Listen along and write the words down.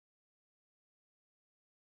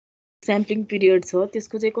Sampling period छ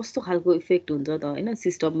त्यसको चाहिँ कस्तो खालको इफेक्ट हुन्छ त हैन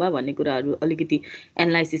सिस्टममा भन्ने कुराहरू अलिकति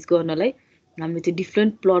एनालाइसिस गर्नलाई हामीले चाहिँ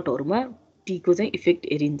डिफ्रेन्ट प्लटहरुमा टी को चाहिँ इफेक्ट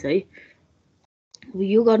हेरिन्छ है।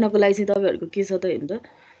 यो गर्नको लागि चाहिँ तपाईहरुको के छ त हेर्नु त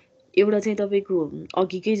एउटा चाहिँ तपाईको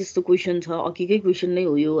अघिकै जस्तो क्वेशन छ, अघिकै क्वेशन नै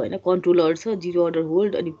हो यो हैन। कन्ट्रोलर छ, जीरो अर्डर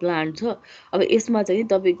होल्ड अनि प्लान्ट छ। अब यसमा चाहिँ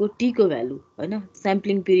तपाईको टी को भ्यालु हैन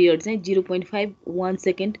स्याम्पलिङ पिरियड चाहिँ 0.5 1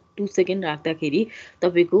 सेकेन्ड 2 सेकेन्ड राख्दाखेरि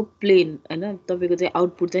तपाईको प्लेन हैन तपाईको चाहिँ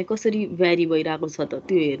आउटपुट चाहिँ कसरी भ्यारी भइराको छ त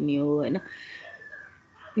त्यो हेर्ने हो हैन।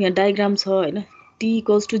 यहाँ डायग्राम छ हैन। t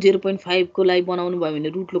इक्वल्स टु 0.5 को लागि बनाउनु भयो भने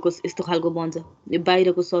रुट लोकस यस्तो खालको बन्छ। यो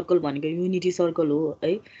बाहिरको सर्कल भनेको युनिटी सर्कल हो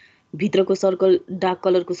है। भित्रको सर्कल डार्क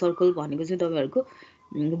कलरको सर्कल भनेको चाहिँ तपाईहरुको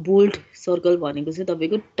बोल्ड सर्कल भनेको चाहिँ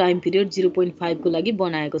तपाईको टाइम पिरियड 0.5 को लागि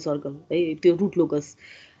बनाएको सर्कल है त्यो रुट लोकस।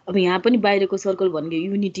 अब यहाँ पनि बाहिरको सर्कल भनेको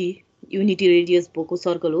युनिटी रेडियस भएको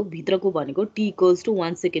सर्कल हो। भित्रको भनेको t इक्वल्स टु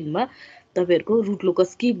 1 सेकेन्डमा तपाईहरुको रुट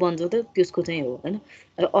लोकस के बन्छ त त्यसको चाहिँ हो हैन।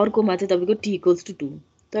 र अर्कोमा चाहिँ तपाईको t इक्वल्स टु 2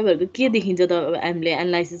 तपाईहरुको के देखिन्छ त हामीले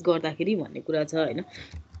एनालाइसिस गर्दाखेरि भन्ने कुरा छ हैन।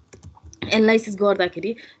 एनालाइसिस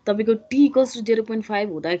गर्दाखेरि तपाईको t इक्वल्स टु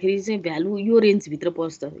 0.5 हुँदाखेरि चाहिँ भ्यालु यो रेन्ज भित्र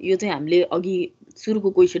पस्छ। यो चाहिँ हामीले अघि सुरुको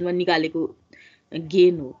क्वेशनमा निकालेको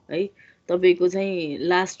गेन हो है। तपाईको चाहिँ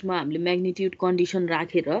लास्टमा हामीले म्याग्निट्युड कन्डिसन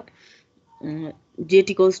राखेर z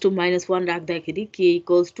इक्वल्स टु -1 राख्दाखेरि k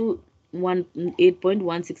इक्वल्स टु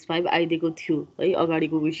 8.165 आइदिएको थियो है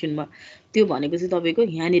अगाडिको क्वेशनमा। त्यो भनेको चाहिँ तपाईको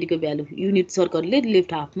यहाँनेरिको भ्यालु युनिट सर्कलले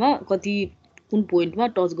लेफ्ट हाफमा कति कुन पोइन्टमा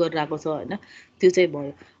टच गरिरहेको छ हैन त्यो चाहिँ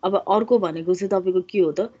भयो। अब अर्को भनेको चाहिँ तपाईको के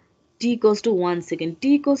हो त t equals to 1 second. t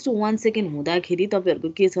equals to 1 second हुँदाखेरि तपाईहरुको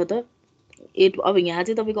के छ त 8 अब यहाँ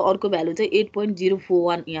चाहिँ तपाईको अर्को भ्यालु चाहिँ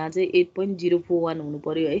 8.041 यहाँ चाहिँ 8.041 हुनु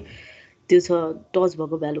पर्यो है। त्यो छ टच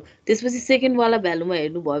भएको भ्यालु। त्यसपछि सेकेन्ड वाला भ्यालुमा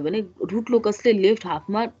हेर्नु भयो भने रुट लोकसले लेफ्ट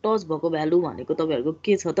हाफमा टच भएको भ्यालु भनेको तपाईहरुको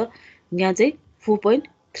के छ त यहाँ चाहिँ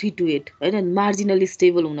 4.328 हैन। मार्जिनली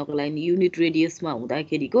स्टेबल हुनको लागि युनिट रेडियसमा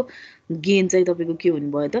हुँदाखेरिको गेन चाहिँ तपाईको के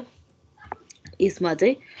हुनु भयो त यसमा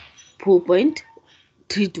चाहिँ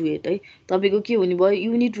 4.328 है। तपाईको के हुने भयो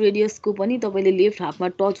युनिट रेडियसको पनि तपाईले लेफ्ट हाफमा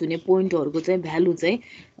टच हुने पोइन्टहरुको चाहिँ भ्यालु चाहिँ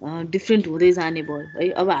डिफ्रेन्ट हुँदै जाने भयो है।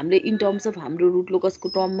 अब हामीले इन टर्म्स अफ हाम्रो रुट लोकसको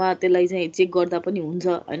टर्ममा त्यसलाई चाहिँ चेक गर्दा पनि हुन्छ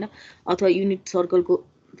हैन। अथवा युनिट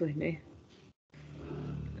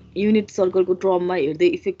सर्कलको टर्ममा हेर्दै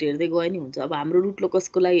इफेक्ट हेर्दै गए नि हुन्छ। अब हाम्रो रुट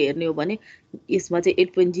लोकसको लागि हेर्ने हो भने यसमा चाहिँ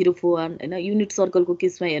 8.041 हैन। युनिट सर्कलको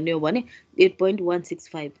केसमा हेर्ने हो भने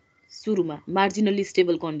 8.165 सुरुमा मार्जिनली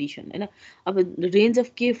स्टेबल कन्डिसन हैन। अब रेन्ज अफ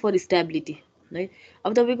के फर स्टेबिलिटी है।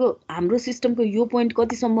 अब तपाईको हाम्रो सिस्टमको यो पोइन्ट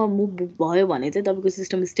कतिसम्म मुभ भयो भने चाहिँ तपाईको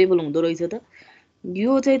सिस्टम स्टेबल हुँदो रहेछ त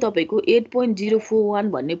यो चाहिँ तपाईको 8.041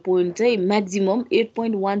 भन्ने पोइन्ट चाहिँ म्याक्सिमम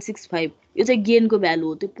 8.165 यो चाहिँ गेनको भ्यालु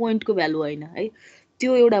हो त्यो पोइन्टको भ्यालु हैन है।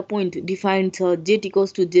 त्यो एउटा पोइन्ट डिफाइन्ड छ z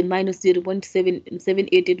इक्वल्स टु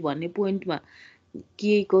 -0.788 भन्ने पोइन्टमा k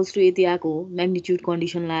इक्वल्स टु यति आएको हो म्याग्निट्युड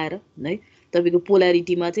कन्डिसन लाएर है। तपाईको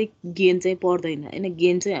पोल्यारिटीमा चाहिँ गेन चाहिँ पर्दैन हैन।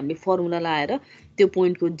 गेन चाहिँ हामीले फर्मुला लाएर त्यो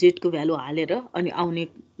पोइन्टको z को भ्यालु हालेर अनि आउने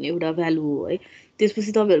एउटा भ्यालु हो है।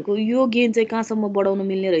 त्यसपछि तपाईहरुको यो गेन चाहिँ कहाँसम्म बढाउन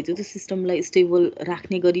मिल्ने रहेछ त्यो सिस्टमलाई स्टेबल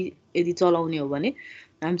राख्ने गरी यदि चलाउने हो भने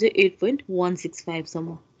हामी चाहिँ 8.165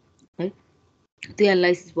 सम्म है त्यो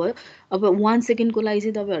एनालाइसिस भयो। अब 1 सेकेन्डको लागि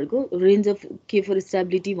चाहिँ तपाईहरुको रेन्ज अफ के फर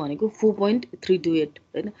स्टेबिलिटी भनेको 4.328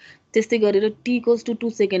 हैन। त्यस्तै गरेर t इक्वल्स टु 2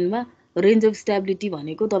 सेकेन्डमा रेन्ज अफ स्टेबिलिटी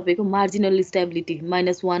भनेको तपाईको मार्जिनल स्टेबिलिटी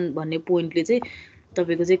 -1 भन्ने पोइन्टले चाहिँ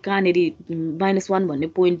तपाईको चाहिँ कहाँनेरि -1 भन्ने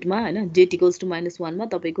पोइन्टमा हैन z इक्वल्स टु -1 मा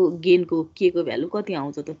तपाईको गेनको k को भ्यालु कति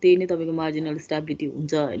आउँछ त त्यही नै तपाईको मार्जिनल स्टेबिलिटी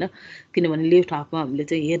हुन्छ हैन। किनभने लेफ्ट हाफमा हामीले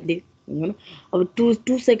चाहिँ हेर्ने हैन। अब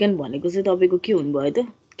 2 सेकेन्ड भनेको चाहिँ तपाईको के हुनु भयो त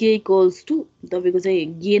k इक्वल्स टु तपाईको चाहिँ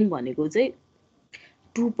गेन भनेको चाहिँ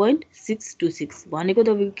 2.626 भनेको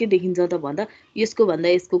तपाईको के देखिन्छ त भन्दा यसको भन्दा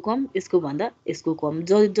यसको कम यसको भन्दा यसको कम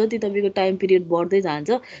जति तपाईको टाइम पिरियड बढ्दै जान्छ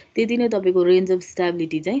त्यति नै तपाईको रेन्ज अफ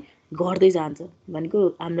स्टेबिलिटी चाहिँ घट्दै जान्छ भनेको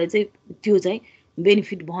हामीलाई चाहिँ त्यो चाहिँ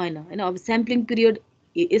बेनिफिट भएन हैन। अब स्याम्पलिङ पिरियड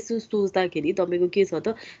यसो सोच्दाखेरि तपाईको के छ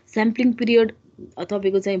त स्याम्पलिङ पिरियड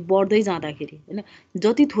तपाईको चाहिँ बढ्दै जाँदाखेरि हैन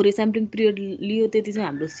जति थोरै स्याम्पलिङ पिरियड लियो त्यति चाहिँ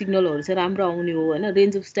हाम्रो सिग्नलहरु चाहिँ राम्रो आउने हो हैन।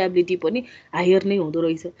 रेन्ज अफ स्टेबिलिटी पनि हायर नै हुँदो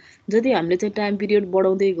रहेछ। जति हामीले चाहिँ टाइम पिरियड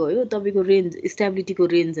बढाउँदै गयो तपाईको रेन्ज स्टेबिलिटीको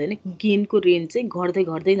रेन्ज हैन गेनको रेन्ज चाहिँ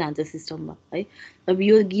घट्दै जान्छ सिस्टममा है। अब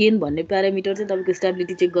यो गेन भन्ने प्यारामिटर चाहिँ तपाईको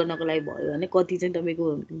स्टेबिलिटी चेक गर्नको लागि भयो भने कति चाहिँ तपाईको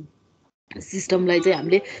सिस्टमलाई चाहिँ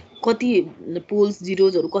हामीले कति पोल्स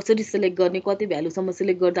जिरोजहरु कसरी सिलेक्ट गर्ने कति भ्यालुसम्म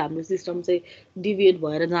सिलेक्ट गर्दा हाम्रो सिस्टम चाहिँ डिभिएट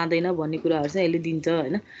भएर जाँदैन भन्ने कुराहरु चाहिँ यसले दिन्छ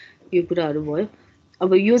हैन। यो कुराहरु भयो।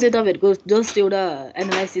 अब यो चाहिँ तपाईहरुको जस्ट एउटा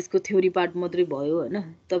एनालाइसिसको थ्योरी पार्ट मात्रै भयो हैन।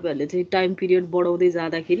 तपाईहरुले चाहिँ टाइम पिरियड बढाउँदै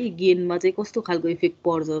जाँदाखेरि गेनमा चाहिँ कस्तो खालको इफेक्ट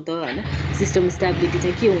पर्छ त हैन। सिस्टम स्टेबिलिटी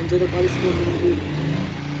चाहिँ के हुन्छ त करेस्पोन्डिङली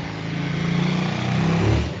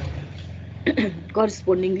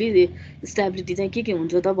करस्पोन्डिङली स्टेबिलिटी चाहिँ के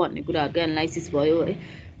हुन्छ त भन्ने कुराहरुको एनालाइसिस भयो है।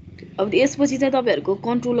 अब यसपछि चाहिँ तपाईहरुको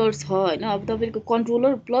कन्ट्रोलर छ हैन। अब तपाईको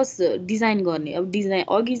कन्ट्रोलर प्लस डिजाइन गर्ने। अब डिजाइन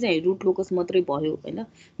अघि चाहिँ रुट लोकस मात्रै भयो हैन,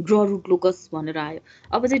 ड्र रुट लोकस भनेर आयो।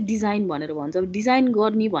 अब चाहिँ डिजाइन भनेर भन्छ। अब डिजाइन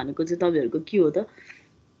गर्ने भनेको चाहिँ तपाईहरुको के हो त,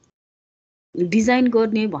 डिजाइन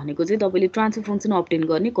गर्ने भनेको चाहिँ तपाईले ट्रान्सफर फंक्सन अब्टेन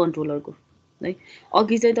गर्ने कन्ट्रोलरको है।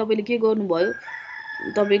 अघि चाहिँ तपाईले के गर्नुभयो,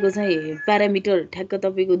 तपाईको चाहिँ प्यारामिटर ठ्याक्क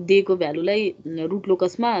तपाईको दिएको भ्यालुलाई रुट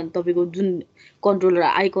लोकसमा तपाईको जुन कन्ट्रोलर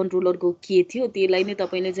आई कन्ट्रोलरको के थियो त्यसलाई नै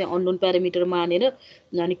तपाईले चाहिँ अननोन प्यारामिटर मानेर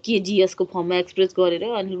अनि के जीएस को फर्ममा एक्सप्रेस गरेर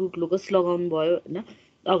अनि रुट लोकस लगाउनु भयो हैन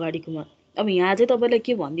अगाडिकोमा। अब यहाँ चाहिँ तपाईलाई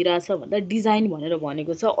के भनिदिरहेछ भन्दा डिजाइन भनेर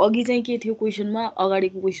भनेको छ। अघि चाहिँ के थियो क्वेशनमा,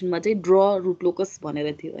 अगाडिको क्वेशनमा चाहिँ ड्र रुट लोकस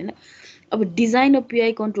भनेर थियो हैन। अब design a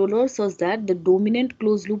PI controller such that the dominant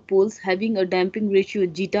closed loop poles having a damping ratio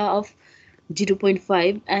zeta of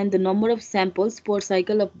 0.5 and the number of samples per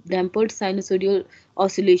cycle of dampened sinusoidal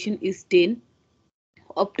oscillation is 10.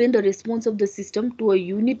 Obtain the response of the system to a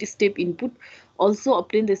unit step input. Also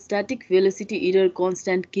obtain the static velocity error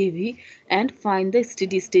constant kV and find the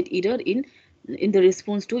steady state error in the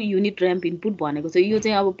response to unit ramp input भनेको छ। यो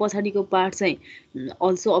चाहिँ अब पछाडिको part चाहिँ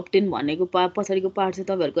also obtain भनेको पछाडिको part चाहिँ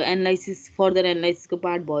तपाईहरुको एनालाइसिस फर्दर एनालाइसिसको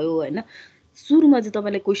पार्ट भयो हैन। सुरुमा चाहिँ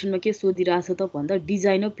तपाईलाई क्वेशनमा के सोधिरहेछ त भन्दा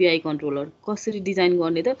डिजाइन अफ पीआई कन्ट्रोलर कसरी डिजाइन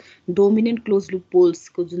गर्ने त, डोमिनेन्ट क्लोज लुप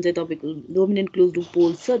पोल्सको जुन चाहिँ तपाईको डोमिनेन्ट क्लोज लुप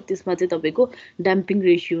पोल्स छ त्यसमा चाहिँ तपाईको डम्पिङ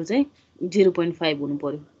रेशियो चाहिँ 0.5 हुनु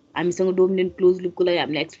पर्यो। हामीसँग डोमिनेन्ट क्लोज लुपको लागि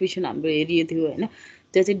हामीले एक्सप्रेसन हाम्रो हेरिएको थियो हैन।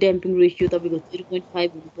 त्यहाँ चाहिँ डम्पिङ रेशियो तपाईको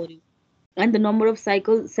 0.5 हुनु पर्यो। and the number of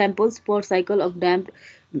samples per cycle of damped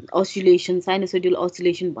oscillation sinusoidal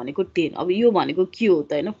oscillation भनेको 10। अब यो भनेको के हो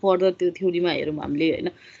त हैन, फर्दर त्यो थ्योरीमा हेरौँ हामीले हैन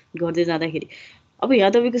गर्दै जाँदाखेरि। अब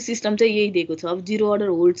यहाँ तपाईको सिस्टम चाहिँ यही दिएको छ। अब जीरो अर्डर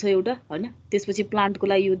होल्ड छ एउटा हैन, त्यसपछि प्लान्टको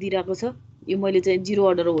लागि यो दिइराको छ। यो मैले चाहिँ जीरो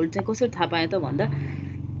अर्डर होल्ड चाहिँ कसरी थाहा पाएँ त भन्दा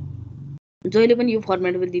जहिले पनि यो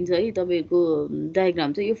फर्मेटमा दिन्छ है तपाईको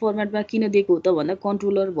डायग्राम चाहिँ। यो फर्मेटमा किन दिएको हो त भन्दा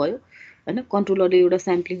कन्ट्रोलर भयो हैन, कन्ट्रोलरले एउटा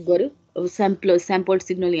स्याम्पलिङ गर्यो। अब स्याम्पल्ड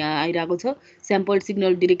सिग्नल यहाँ आइराको छ। स्याम्पल्ड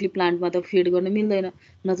सिग्नल डाइरेक्टली प्लान्टमा त फिड गर्न मिल्दैन,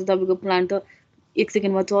 न त तपाईको प्लान्ट त 1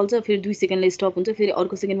 सेकेन्डमा चल्छ, फेरि 2 सेकेन्डले स्टप हुन्छ, फेरि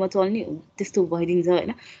अर्को सेकेन्डमा चल्ने, त्यस्तो भइदिन्छ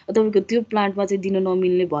हैन। तपाईको त्यो प्लान्टमा चाहिँ दिन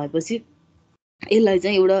नमिल्ने भएपछि यसलाई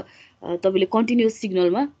चाहिँ एउटा तपाईले कन्टिन्युअस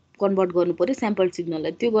सिग्नलमा कन्भर्ट गर्नु पर्यो स्याम्पल्ड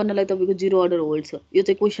सिग्नललाई। त्यो गर्नलाई तपाईको जीरो अर्डर होल्ड छ। यो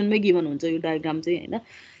चाहिँ क्वेशनमै गिभन हुन्छ यो डायग्राम चाहिँ हैन।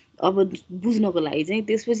 अब बुझ्नको लागि चाहिँ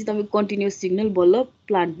त्यसपछि तपाईको कन्टिन्युअस सिग्नल बल्ल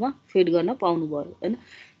प्लान्टमा फिड गर्न पाउनु भयो हैन।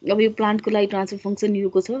 अब यो प्लान्टको लागि ट्रान्सफर फंक्सन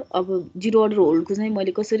योको छ। अब जीरो अर्डर होल्डको चाहिँ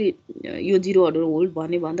मैले कसरी यो जीरो अर्डर होल्ड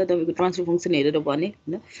भने भन्दा तपाईको ट्रान्सफर फंक्सन हेरेर भने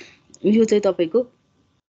हैन। यो चाहिँ तपाईको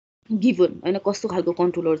गिभन हैन कस्तो खालको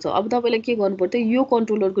कन्ट्रोलर छ। अब तपाईलाई के गर्नु पर्छ, यो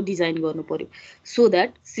कन्ट्रोलरको डिजाइन गर्नु पर्यो सो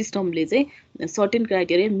दैट सिस्टमले चाहिँ सर्टेन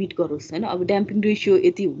क्राइटेरिया मिट गरोस् हैन। अब डम्पिङ रेशियो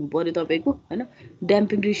यति हुनु पर्यो तपाईको हैन,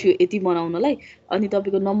 डम्पिङ रेशियो यति बनाउनलाई। अनि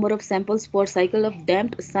तपाईको number of samples per cycle of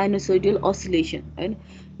damped sinusoidal oscillation हैन,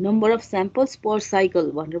 number of samples per cycle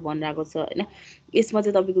भनेर भनिरहेको छ हैन। यसमा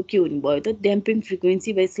चाहिँ तपाईको के हुनु भयो त, डम्पिङ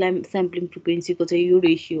फ्रिक्वेन्सी बाइ स्याम्पलिङ फ्रिक्वेन्सीको चाहिँ यो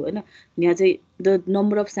रेशियो हैन। यहाँ चाहिँ the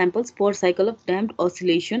number of samples per cycle of damped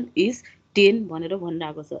oscillation is 10 भनेर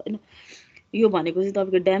भनिरहेको छ हैन। यो भनेको चाहिँ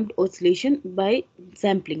तपाईको डैम्प्ड oscillation बाइ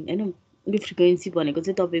स्याम्पलिङ हैन। यो फ्रिक्वेन्सी भनेको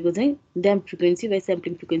चाहिँ तपाईको चाहिँ damped frequency by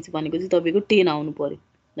sampling frequency भनेको चाहिँ तपाईको 10 आउनु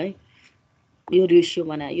पर्यो है। यो रेशियो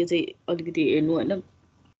बनाए यो चाहिँ अलिकति हेर्नु हैन।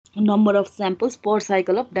 Number of samples per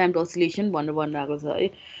cycle of damped oscillation भनेर भनिरहेको छ है।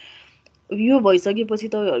 यो भइसकेपछि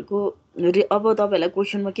तपाईहरुको अब तपाईहरुलाई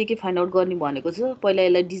क्वेशनमा के फाइन्ड आउट गर्ने भनेको छ। पहिला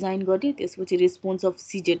यसलाई डिजाइन गर्ने, त्यसपछि रेस्पोन्स अफ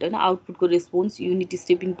सीजेट हैन, आउटपुटको response unit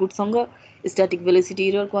step इनपुटसँग static velocity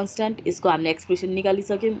error constant, यसको हामीले एक्सप्रेसन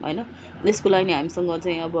निकालिसक्यौं हैन। यसको लागि नि हामीसँग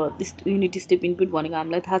चाहिँ अब युनिट स्टेप इनपुट भनेको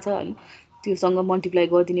हामीलाई थाहा छ हैन, त्योसँग मल्टिप्लाई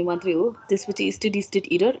गरिदिने मात्रै हो। त्यसपछि steady state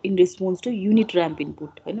error in response to unit ramp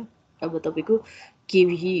input हैन। अब तपाईको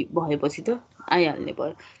केभी भएपछि त आइहाल्ने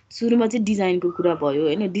भयो। सुरुमा चाहिँ डिजाइनको कुरा भयो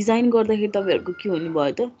हैन। डिजाइन गर्दाखेरि तपाईहरुको के हुने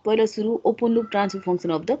भयो त, पहिला सुरु open loop transfer function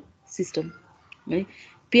of the system है।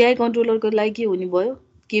 पीआई कन्ट्रोलरको लागि के हुने भयो,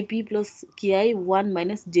 KP plus केआई 1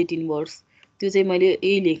 minus jet inverse. त्यो चाहिँ मैले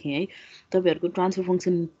यही लेखेँ है। तपाईहरुको ट्रान्सफर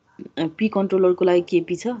फंक्सन पी कन्ट्रोलरको लागि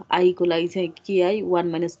केपी छ, आई को लागि चाहिँ केआई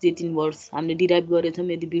 1 माइनस जेट इन्भर्स हामीले डिराइभ गरेछौँ।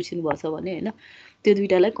 यदि बिर्सिनु भएछ भने हैन, त्यो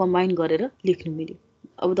दुईटालाई कम्बाइन गरेर लेख्नु मिल्यो।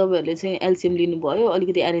 अब तपाईहरुले चाहिँ एलसीएम लिनुभयो,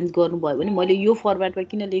 अलिकति एरेन्ज गर्नुभयो भने मैले यो फर्मेटमा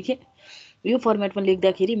किन लेखेँ, यो फर्मेटमा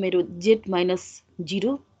लेख्दाखेरि मेरो जेट माइनस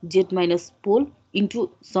 0 जेट माइनस पोल इन्टु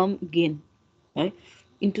सम गेन है,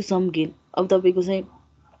 इन्टु सम गेन। अब तपाईको चाहिँ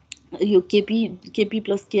यो केपी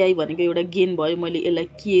प्लस केआई भनेको एउटा गेन भयो। मैले यसलाई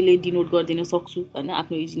के ले डिनोट गरिदिन सक्छु हैन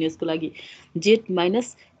आफ्नो इजिनेसको लागि। Jet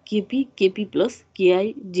minus KP plus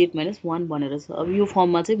केआई Z minus 1 भनेर छ। अब यो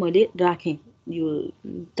फर्ममा चाहिँ मैले राखेँ यो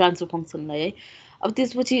ट्रान्सफर फङ्सनलाई है। अब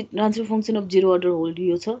त्यसपछि transfer function of zero order hold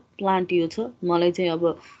यो छ, प्लान्ट यो छ। मलाई चाहिँ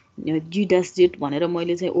अब जी ड्यास जेड भनेर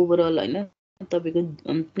मैले चाहिँ ओभरअल होइन तपाईँको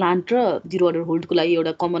प्लान्ट र जिरो अर्डर होल्डको लागि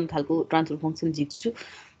एउटा कमन खालको ट्रान्सफर फङ्सन झिक्छु।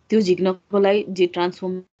 त्यो झिक्नको लागि जे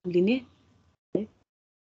ट्रान्सफर्म लिने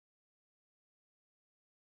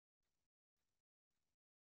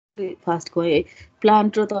फास्ट गयो है।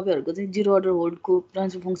 प्लान्ट र तपाईँहरूको चाहिँ zero order HoldCo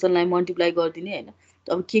transfer फङ्सनलाई multiply गरिदिने होइन।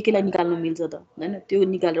 अब केलाई निकाल्नु मिल्छ त होइन, त्यो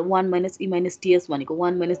निकालेर 1 माइनस ई माइनस टिएस भनेको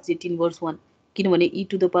 1 माइनस जेड इन्भर्स 1, किनभने ई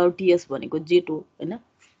टु द पावर टिएस भनेको जेड हो होइन,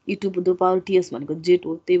 ई टु द पावर टिएस भनेको जेड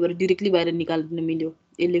हो, त्यही भएर डिरेक्टली बाहिर निकाल्नु मिल्यो।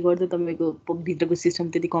 यसले गर्दा तपाईँको भित्रको सिस्टम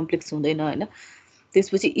त्यति कम्प्लेक्स हुँदैन होइन।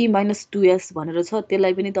 त्यसपछि ई माइनस 2एस भनेर छ,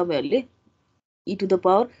 त्यसलाई पनि तपाईँहरूले ई टु द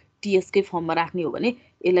पावर टिएसकै फर्ममा राख्ने हो भने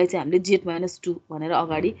यसलाई चाहिँ हामीले जेड माइनस 2 भनेर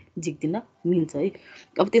अगाडि झिक्दिन मिल्छ है।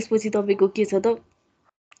 अब त्यसपछि तपाईँको के छ त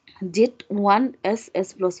जेड 1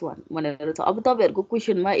 एस प्लस 1 भनेर छ। अब तपाईँहरूको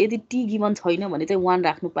क्वेसनमा यदि टी गिभन छैन भने चाहिँ 1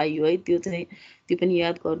 राख्नु पाइयो है, त्यो पनि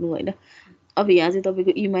याद गर्नु होइन। अब यहाँ चाहिँ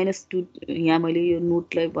तपाईँको ई माइनस 2 यहाँ मैले यो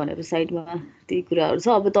नोटलाई भनेर साइडमा त्यही कुराहरू छ।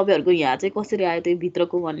 अब तपाईँहरूको यहाँ चाहिँ कसरी आयो त्यो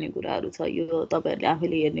भित्रको भन्ने कुराहरू छ, यो तपाईँहरूले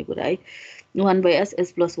आफैले हेर्ने कुरा है। 1 बाई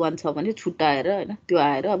एस प्लस 1 छ भने छुट्टाएर होइन त्यो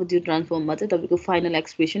आएर अब त्यो ट्रान्सफर्ममा चाहिँ तपाईँको फाइनल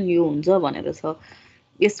एक्सप्रेसन यो हुन्छ भनेर छ।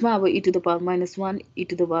 यसमा अब ई to the power minus 1 E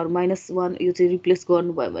to the power minus 1 यो चाहिँ रिप्लेस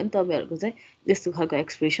गर्नुभयो भने तपाईँहरूको चाहिँ यस्तो खालको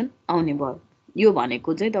एक्सप्रेसन आउने भयो। यो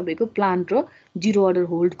भनेको चाहिँ तपाईँको प्लान्ट र जिरो अर्डर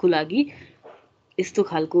होल्डको लागि यस्तो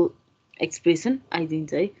खालको एक्सप्रेसन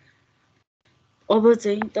आइदिन्छ है। अब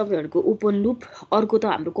चाहिँ तपाईँहरूको ओपन लुप अर्को त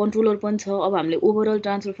हाम्रो कन्ट्रोलर पनि छ। अब हामीले ओभरअल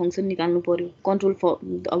ट्रान्सफर फङ्सन निकाल्नु पर्यो।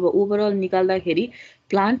 अब ओभरअल निकाल्दाखेरि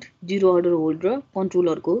प्लान्ट जिरो अर्डर होल्ड र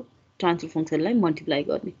कन्ट्रोलरको ट्रान्सफर फङ्सनलाई मल्टिप्लाई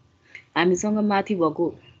गर्ने। हामीसँग माथि भएको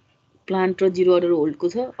प्लान्ट र जिरो अर्डर होल्डको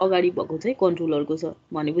छ, अगाडि भएको चाहिँ कन्ट्रोलरको छ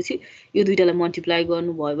भनेपछि यो दुइटालाई मल्टिप्लाई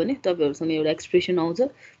गर्नुभयो भने तपाईँहरूसँग एउटा एक्सप्रेसन आउँछ,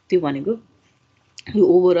 त्यो भनेको यो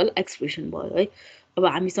ओभरअल एक्सप्रेसन भयो है। अब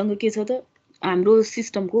हामीसँग के छ त हाम्रो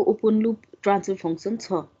सिस्टमको ओपन लुप ट्रान्सफर फङ्सन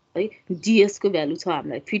छ है, जिएसको भ्यालु छ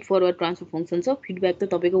हामीलाई, फिड फरवर्ड ट्रान्सफर फङ्सन छ, फिडब्याक त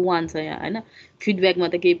तपाईँको 1 छ यहाँ होइन, फिडब्याकमा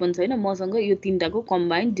त केही पनि छैन। मसँग यो तिनटाको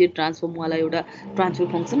कम्बाइन्ड जेड ट्रान्सफर्मवाला एउटा ट्रान्सफर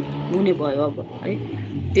फङ्सन हुने भयो अब है,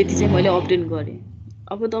 त्यति चाहिँ मैले अपडेट गरेँ।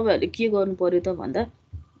 अब तपाईँहरूले के गर्नु पर्यो त भन्दा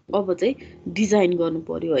अब चाहिँ डिजाइन गर्नु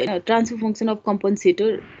पर्यो होइन, ट्रान्सफर फङ्सन अफ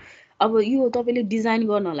कम्पन्सेटर। अब यो तपाईँले डिजाइन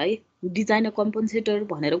गर्नलाई डिजाइन अ कम्पन्सेटर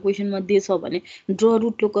भनेर क्वेसनमा दिएछ भने ड्र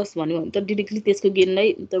रुट लोकस भन्यो भने त डिरेक्टली त्यसको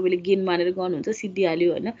गेनलाई तपाईँले गेन मानेर गर्नुहुन्छ,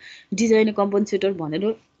 सिद्धिहाल्यो होइन। डिजाइन अ कम्पन्सेटर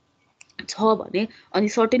भनेर छ भने अनि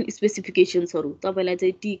सर्टेन स्पेसिफिकेसन्सहरू तपाईँलाई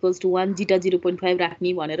चाहिँ टी इक्वल्स टु 1 जिटा 0.5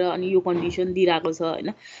 राख्ने भनेर अनि यो कन्डिसन दिइरहेको छ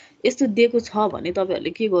होइन, यस्तो दिएको छ भने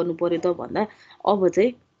तपाईँहरूले के गर्नु पर्यो त भन्दा अब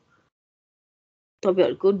चाहिँ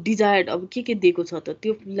तपाईँहरूको डिजायर्ड अब के दिएको छ त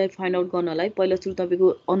त्योलाई फाइन्ड आउट गर्नलाई पहिला सुरु तपाईँको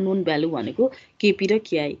अननोन भ्यालु भनेको केपी र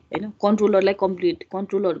केआई होइन।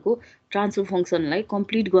 कन्ट्रोलरको ट्रान्सफर फङ्सनलाई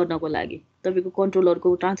कम्प्लिट गर्नको लागि तपाईँको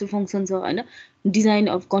कन्ट्रोलरको ट्रान्सफर फङ्सन छ होइन। डिजाइन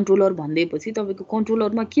अफ कन्ट्रोलर भनिदिएपछि तपाईँको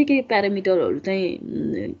कन्ट्रोलरमा के प्यारामिटरहरू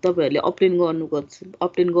चाहिँ तपाईँहरूले अपडेट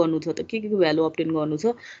गर्नु छ त के भ्यालु अपडेट गर्नु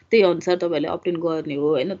छ त्यही अनुसार तपाईँहरूले अपडेट गर्ने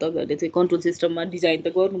हो होइन। तपाईँहरूले चाहिँ कन्ट्रोल सिस्टममा डिजाइन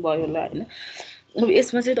त गर्नुभयो होला होइन। अब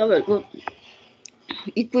यसमा चाहिँ तपाईँहरूको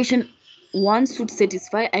equation 1 should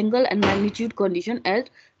satisfy angle and magnitude condition at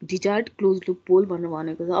desired close loop पोल भनेर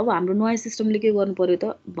भनेको छ। अब हाम्रो नयाँ सिस्टमले के गर्नु पर्यो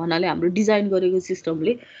त भन्नाले हाम्रो डिजाइन गरेको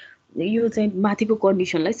सिस्टमले यो चाहिँ माथिको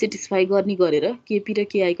कन्डिसनलाई सेटिस्फाई गर्ने गरेर केपी र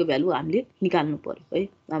केआईको भ्यालु हामीले निकाल्नु पर्यो है।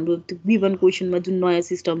 हाम्रो त्यो गिभन क्वेसनमा जुन नयाँ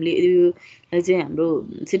सिस्टमले यो चाहिँ हाम्रो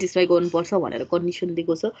सेटिस्फाई गर्नुपर्छ भनेर कन्डिसन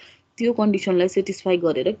दिएको छ त्यो कन्डिसनलाई सेटिस्फाई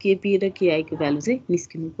गरेर केपी र केआईको भ्यालु चाहिँ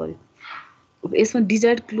निस्किनु पर्यो। अब यसमा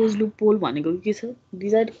डिजायर्ड क्लोज लुप पोल भनेको के छ,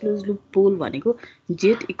 डिजायर्ड क्लोज लुप पोल भनेको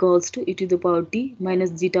Z equals to E to the power T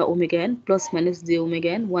minus zeta omega an plus minus जे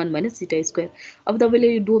omega an 1 minus zeta square. अब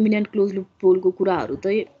तपाईँले यो डोमिनेन्ट क्लोज लुप पोलको कुराहरू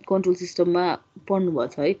चाहिँ कन्ट्रोल सिस्टममा पढ्नुभएको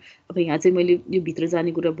छ है। अब यहाँ चाहिँ मैले यो भित्र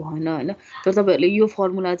जाने कुरा भएन होइन, तर तपाईँहरूले यो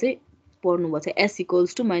फर्मुला चाहिँ पढ्नुभएको छ, S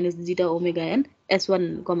equals to minus zeta omega an S1,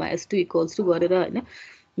 S2 equals to गरेर होइन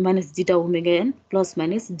minus zeta omega an plus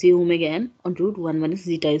minus जे omega an √ 1 minus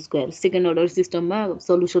zeta square. Second order सिस्टममा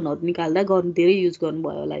सल्युसनहरू निकाल्दा धेरै युज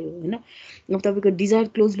गर्नुभयो होला यो होइन। अब तपाईँको डिजायर्ड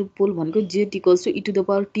क्लोज लुप पोल भनेको Z equals to E to the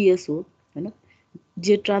power TS हो होइन।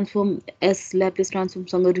 जेड ट्रान्सफर्म एस ल्याप्लेस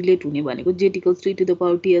ट्रान्सफर्मसँग रिलेट हुने भनेको Z equals to E to the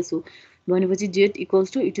power TS हो भनेपछि Z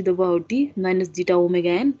equals to E to the power T minus zeta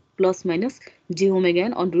omega an plus minus जे omega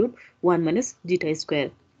an √ 1 minus zeta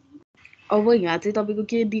square. अब यहाँ चाहिँ तपाईँको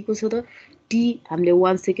के दिएको छ त टी हामीले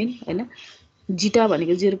 1 सेकेन्ड होइन जिटा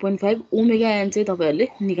भनेको 0.5 ओमेगा एन चाहिँ तपाईहरुले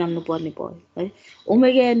निकाल्नु पर्ने भयो है।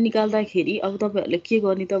 ओमेगा एन निकाल्दाखेरि अब तपाईहरुले के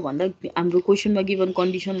गर्ने त भन्दा हाम्रो क्वेशनमा गिवन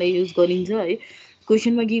कन्डिसनलाई युज गरिन्छ है।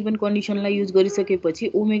 क्वेशनमा गिवन कन्डिसनलाई युज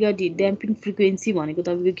गरिसकेपछि ओमेगा डी ड्याम्पिङ फ्रिक्वेन्सी भनेको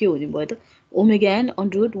तपाईको के हुने भयो त ओमेगा एन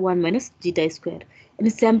 √ 1 - जिटा स्क्वायर। अनि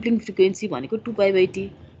स्याम्पलिङ फ्रिक्वेन्सी भनेको 2π/t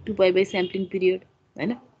 2π/ स्याम्पलिङ पिरियड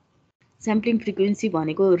हैन। स्याम्पलिङ फ्रिक्वेन्सी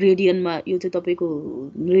भनेको रेडियनमा यो चाहिँ तपाईको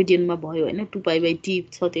रेडियनमा भयो हैन 2π/t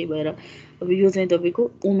छ त्यही भएर अब यो चाहिँ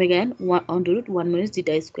तपाईको omega an √ 1 -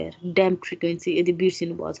 zeta square. Damp frequency यदि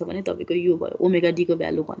बिर्सिनु भएछ भने तपाईको यो भयो ओमेगा डी को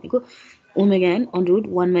भ्यालु भनेको omega an √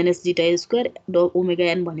 1 - zeta square. Omega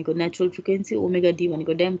an भनेको नेचुरल फ्रिक्वेन्सी, ओमेगा डी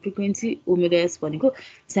भनेको ड्याम्प फ्रिक्वेन्सी, ओमेगा एस भनेको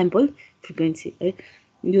स्याम्पल फ्रिक्वेन्सी है।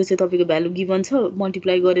 यो चाहिँ तपाईको भ्यालु गिवन छ,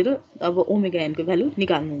 मल्टिप्लाई गरेर अब ओमेगा एन को भ्यालु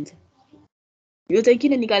निकाल्नुहुन्छ। यो चाहिँ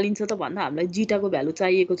किन निकालिन्छ त भन्दा हामीलाई जिटाको भ्यालु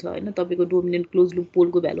चाहिएको छ हैन। तपाईको डोमिनेन्ट क्लोज लुप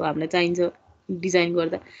पोलको भ्यालु हामीलाई चाहिन्छ डिजाइन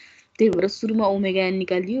गर्दा। त्यही भएर सुरुमा ओमेगा एन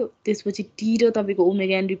निकालियो, त्यसपछि टी र तपाईको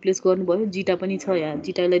ओमेगा एन रिप्लेस गर्नुभयो। जिटा पनि छ यहाँ,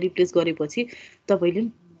 जिटालाई रिप्लेस गरेपछि तपाईले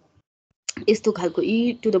यस्तो खालको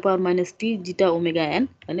e⁻⁻t जिटा ओमेगा एन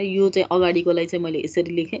हैन। यो चाहिँ अगाडिकोलाई चाहिँ मैले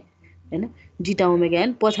यसरी लेखेँ हैन। जिटा ओमेगा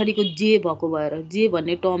एन पछाडिको जे भएको भएर जे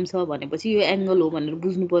भन्ने टर्म छ भनेपछि यो एंगल हो भनेर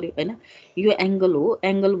बुझ्नु पर्यो हैन। यो एंगल हो,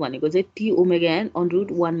 एंगल भनेको चाहिँ t omega an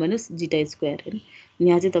 √ 1 - zeta square हैन।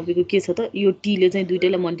 यहाँ चाहिँ तपाईको के छ त यो t ले चाहिँ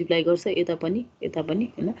दुईटैलाई मल्टिप्लाई गर्छ, यता पनि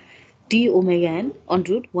हैन। t omega an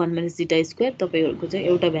 √ 1 - zeta square तपाईहरुको चाहिँ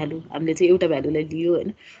एउटा भ्यालु, हामीले चाहिँ एउटा भ्यालुलाई लियो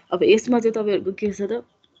हैन। अब यसमा चाहिँ तपाईहरुको के छ त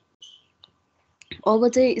अब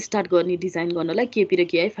चाहिँ स्टार्ट गर्ने डिजाइन गर्नलाई केपी र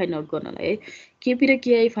केआई फाइन्ड आउट गर्नलाई है। केपी र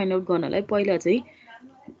केआई फाइन्ड आउट गर्नलाई पहिला चाहिँ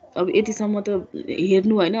अब यतिसम्म त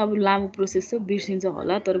हेर्नु हैन, अब लामो प्रोसेस छ बिर्सिन्छ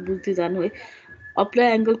होला तर बुझ्दै जानु है। Apply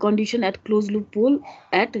angle condition at close loop pole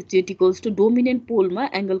at jet equals to dominant पोलमा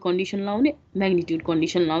angle condition लाउने, म्याग्निट्युड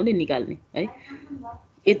कन्डिसन लाउने, निकाल्ने है।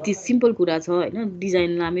 यति सिम्पल कुरा छ हैन।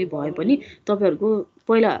 डिजाइन लामै भए पनि तपाईहरुको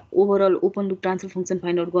पहिला overall open loop transfer function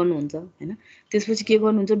find out गर्नुहुन्छ हैन। त्यसपछि के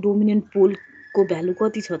गर्नुहुन्छ डोमिनेन्ट पोल को भ्यालु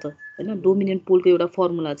कति छ त हैन। डोमिनेन्ट पोलको एउटा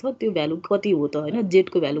फर्मुला छ, त्यो भ्यालु कति हो त हैन, जेड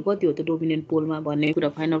को भ्यालु कति हो त डोमिनेन्ट पोलमा भन्ने कुरा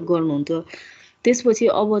फाइन्ड आउट गर्नुहुन्छ। त्यसपछि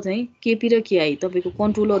अब चाहिँ केपी र केआई तपाईको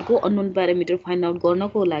कन्ट्रोलरको अननोन प्यारामिटर फाइन्ड आउट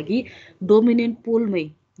गर्नको लागि डोमिनेन्ट पोलमै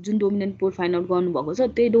जुन डोमिनेन्ट पोल फाइन्ड आउट गर्नुभएको छ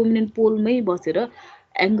त्यही डोमिनेन्ट पोलमै बसेर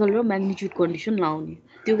एंगल र म्याग्निट्युड कन्डिसन लाउने।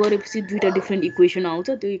 त्यो गरेपछि दुईटा डिफरेन्ट इक्वेसन आउँछ,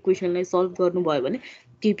 त्यो इक्वेसनलाई सल्भ गर्नुभयो भने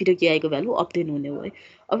केपी र केआई को भ्यालु अब्टेन हुने हो है।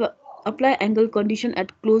 अब apply angle condition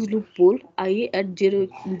at close loop pole I at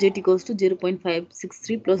jet equals to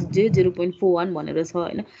 0.563 + जे 0.41 भनेर छ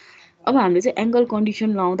हैन। अब हामीले चाहिँ एंगल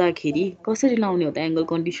कन्डिसन लाउँदाखेरि कसरी लाउने हो त एंगल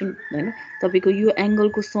कन्डिसन हैन। तपाईको यो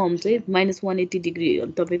एंगलको सम चाहिँ -180 डिग्री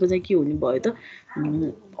तपाईको चाहिँ के हुने भयो त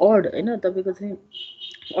अड हैन। तपाईको चाहिँ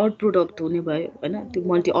अड प्रोडक्ट हुने भयो हैन। त्यो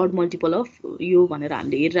अड मल्टिपल अफ यो भनेर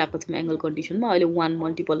हामीले हेरिरहेको छौँ एंगल कन्डिसनमा। अहिले 1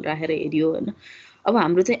 मल्टिपल राखेर हेरियो हैन। अब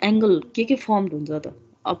हाम्रो चाहिँ एंगल के फर्म हुन्छ त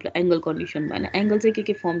अप्लाई एंगल कन्डिसनमा हैन। एंगल चाहिँ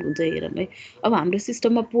के फर्म हुन्छ हेरौँ है। अब हाम्रो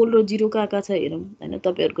सिस्टममा पोल र जिरो कहाँ छ हेरौँ हैन।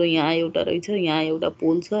 तपाईहरुको यहाँ एउटा रहेछ, यहाँ एउटा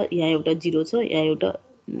पोल छ, यहाँ एउटा जिरो छ, यहाँ एउटा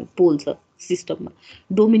पोल छ सिस्टममा।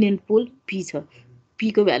 डोमिनेन्ट पोल पी छ।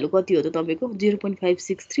 पी को भ्यालु कति हो त तपाईको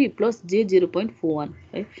 0.563 + जे 0.41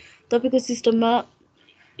 है। तपाईको सिस्टममा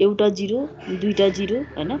एउटा जिरो, दुईटा जिरो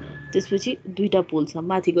हैन। त्यसपछि दुईटा पोल छ।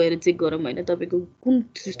 माथि गएर चेक गरौँ हैन तपाईको कुन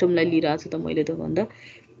सिस्टमलाई लिइराछु त मैले त भन्दा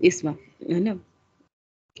यसमा हैन।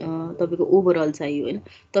 तपाईको ओभरअल चाहियो हैन।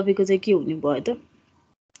 तपाईको चाहिँ के हुने भयो त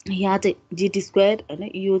यहाँ चाहिँ जेट स्क्वायर हैन।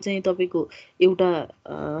 यो चाहिँ तपाईको एउटा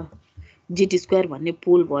जेट स्क्वायर भन्ने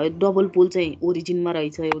पोल भयो। डबल पोल चाहिँ ओरिजिनमा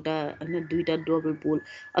रहेछ एउटा हैन, दुईटा डबल पोल।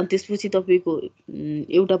 अनि त्यसपछि तपाईको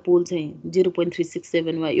एउटा पोल चाहिँ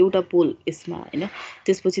 0.367 मा, एउटा पोल यसमा हैन।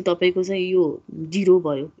 त्यसपछि तपाईको चाहिँ यो जिरो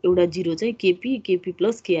भयो, एउटा जिरो चाहिँ केपी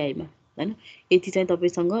 + केआई मा हैन। यति चाहिँ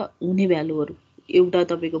तपाईसँग हुने भ्यालुहरु। एउटा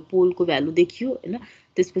तपाईको पोलको भ्यालु देखियो हैन।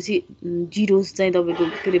 त्यसपछि जिरोस चाहिँ तपाईको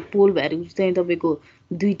के रे पोल भ्यालु चाहिँ तपाईको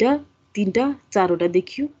दुईटा, तीनटा, चारवटा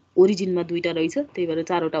देखियो। ओरिजिनमा दुईटा रहेछ त्यही भएर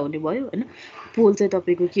चारवटा हुने भयो हैन। पोल चाहिँ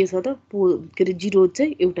तपाईको के छ त पोल के रे जिरो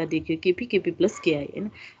चाहिँ एउटा देखियो केपी + केआई हैन।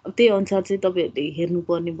 अब त्यही अनुसार चाहिँ तपाईहरुले हेर्नु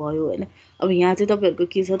पर्ने भयो हैन। अब यहाँ चाहिँ तपाईहरुको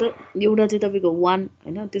के छ त एउटा चाहिँ तपाईको 1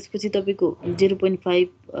 हैन। त्यसपछि तपाईको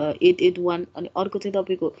 0.5881 अनि अर्को चाहिँ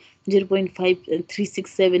तपाईको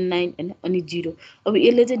 0.53679 हैन अनि जिरो। अब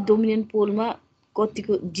यसले चाहिँ डोमिनेन्ट पोलमा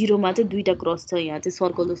कतिको जिरोमा चाहिँ दुईटा क्रस छ, यहाँ चाहिँ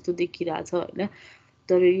सर्कल जस्तो देखिरहेछ हैन।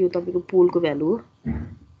 तर यो तपाईको पोलको भ्यालु हो,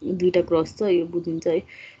 दुईटा क्रस छ यो बुझिन्छ है।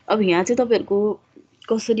 अब यहाँ चाहिँ तपाईहरुको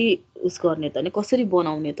कसरी उस गर्ने त हैन, कसरी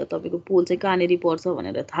बनाउने त तपाईको पोल चाहिँ कहाँनेरि पर्छ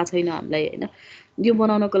भनेर थाहा छैन हामीलाई हैन। यो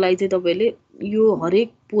बनाउनको लागि चाहिँ तपाईले यो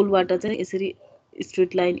हरेक पोलबाट चाहिँ यसरी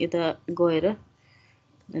स्ट्रेट लाइन यता गएर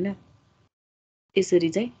हैन यसरी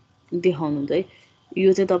चाहिँ देखाउनुहुन्छ है।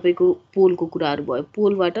 यो चाहिँ तपाईँको पोलको कुराहरू भयो।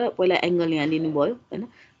 पोलबाट पहिला एङ्गल यहाँ लिनुभयो होइन,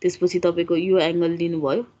 त्यसपछि तपाईँको यो एङ्गल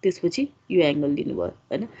लिनुभयो, त्यसपछि यो एङ्गल लिनुभयो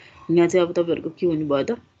होइन। यहाँ चाहिँ अब तपाईँहरूको के हुनुभयो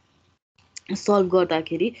त, सल्भ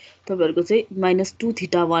गर्दाखेरि तपाईँहरूको चाहिँ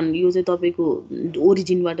 -2θ1 यो चाहिँ तपाईँको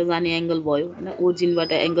ओरिजिनबाट जाने एङ्गल भयो होइन।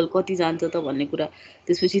 ओरिजिनबाट एङ्गल कति जान्छ त भन्ने कुरा।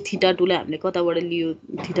 त्यसपछि θ2लाई हामीले कताबाट लियो,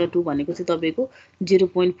 θ2 भनेको चाहिँ तपाईँको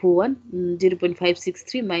 0.41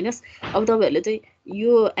 0.563 माइनस, अब तपाईँहरूले चाहिँ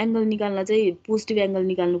यो एङ्गल निकाल्न चाहिँ पोजिटिभ एङ्गल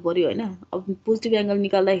निकाल्नु पऱ्यो होइन। अब पोजिटिभ एङ्गल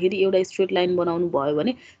निकाल्दाखेरि एउटा स्ट्रेट लाइन बनाउनु भयो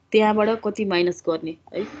भने त्यहाँबाट कति माइनस गर्ने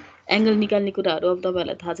है, एङ्गल निकाल्ने कुराहरू अब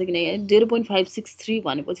तपाईँहरूलाई थाहा छ कि नै। 0.563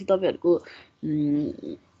 भनेपछि तपाईँहरूको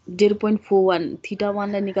 0.41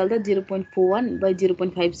 θ1लाई निकाल्दा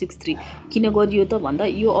 0.41/0.563 किन गरियो त भन्दा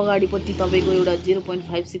यो अगाडिपट्टि तपाईँको एउटा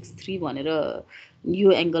 0.563 भनेर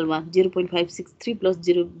यो एङ्गलमा 0.563 प्लस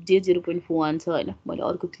 0.41 छ होइन। मैले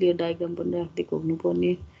अर्को क्लियर डायग्राम पनि राखिदिएको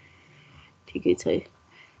हुनुपर्ने, ठिकै छ है।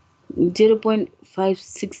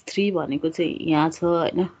 0.563 भनेको चाहिँ यहाँ छ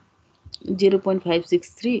होइन,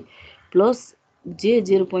 0.563 प्लस जे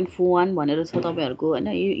 0.41 भनेर छ तपाईँहरूको होइन।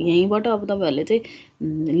 यहीँबाट अब तपाईँहरूले चाहिँ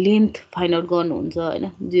लेन्थ फाइन्ड आउट गर्नुहुन्छ होइन,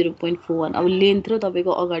 0.41। अब लेन्थ र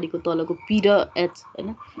तपाईँको अगाडिको तलको पी र एच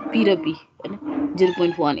होइन, पी र पी होइन,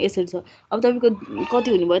 0.1 यसरी छ। अब तपाईँको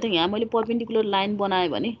कति हुने भयो त, यहाँ मैले पर्पेन्डिकुलर लाइन बनाएँ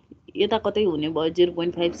भने यता कतै हुने भयो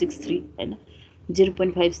 0.563 होइन।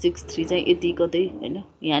 0.563 चाहिँ यति कतै होइन,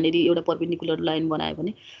 यहाँनिर एउटा पर्पेन्डिकुलर लाइन बनायो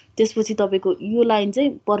भने त्यसपछि तपाईँको यो लाइन चाहिँ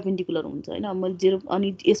पर्पेन्डिकुलर हुन्छ होइन। अब मैले 0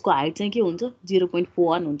 अनि यसको हाइट चाहिँ के हुन्छ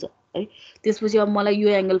 0.41 हुन्छ है। त्यसपछि अब मलाई यो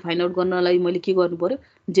एङ्गल फाइन्ड आउट गर्नलाई मैले के गर्नु पऱ्यो,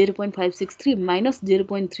 0.563 माइनस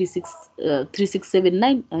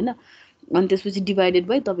 0.3679 होइन, अनि त्यसपछि डिभाइडेड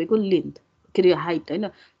बाई तपाईँको लेन्थ के अरे हाइट होइन।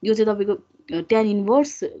 यो चाहिँ तपाईँको ट्यान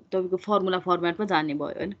इन्भर्स तपाईँको फर्मुला फर्मेटमा जाने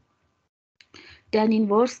भयो होइन। ट्यान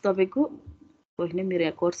इन्भर्स तपाईँको होइन, मेरो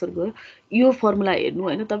यहाँ कर्सर गयो, यो फर्मुला हेर्नु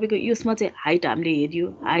होइन। तपाईँको यसमा चाहिँ हाइट हामीले हेऱ्यो,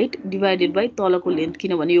 हाइट डिभाइडेड बाई तलको लेन्थ,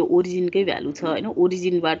 किनभने यो ओरिजिनकै भ्यालु छ होइन,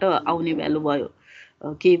 ओरिजिनबाट आउने भ्यालु भयो,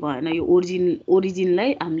 केही भएन। यो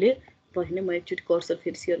ओरिजिनलाई हामीले होइन, म एकचोटि कर्सर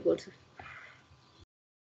फेरि सेयर गर्छु।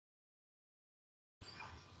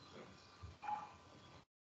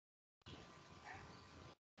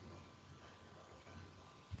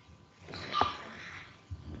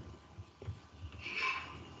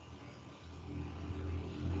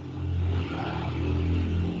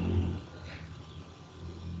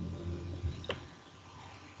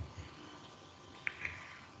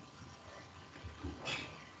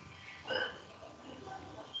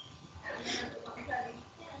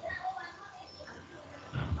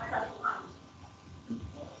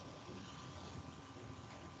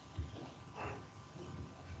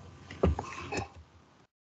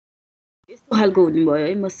 यस्तो खालको हुने भयो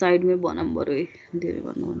है, म साइडमै बनाऊँ बरु है, धेरै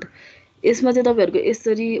भन्नुभन्दा। यसमा चाहिँ तपाईँहरूको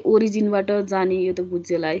यसरी ओरिजिनबाट जाने, यो त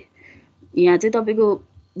बुझ्यौँला है। यहाँ चाहिँ तपाईँको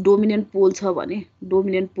डोमिनेन्ट पोल छ भने,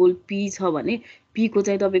 डोमिनेन्ट पोल पी छ भने पीको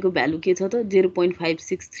चाहिँ तपाईँको भ्यालु के छ त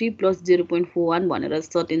 0.563 प्लस 0.41 भनेर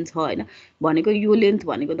सर्टेन छ होइन। भनेको यो लेन्थ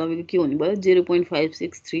भनेको तपाईँको के हुने भयो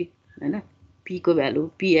 0.563 होइन, पीको भ्यालु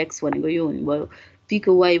पिएक्स भनेको यो हुने भयो,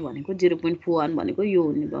 पीको वाइ भनेको 0.41 भनेको यो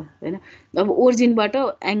हुने भयो होइन। अब ओरिजिनबाट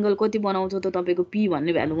एङ्गल कति बनाउँछ त तपाईँको पी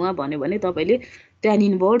भन्ने भ्यालुमा भन्यो भने तपाईँले ट्यान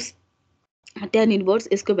इन्भर्स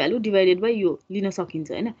यसको भ्यालु डिभाइडेड बाई यो लिन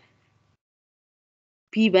सकिन्छ होइन,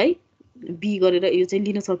 पी बाई बी गरेर यो चाहिँ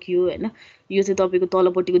लिन सकियो होइन। यो चाहिँ तपाईँको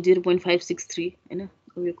तलपट्टिको 0.563 होइन।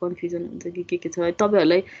 अब यो कन्फ्युजन हुन्छ कि के छ है,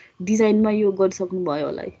 तपाईँहरूलाई डिजाइनमा यो गरिसक्नुभयो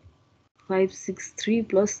होला है। 563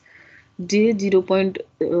 प्लस जे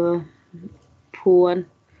 0.41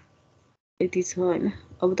 यति छ होइन।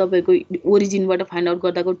 अब तपाईँको ओरिजिनबाट फाइन्ड आउट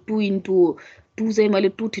गर्दाको 2 चाहिँ मैले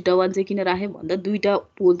 2θ1 चाहिँ किन राखेँ भन्दा दुईवटा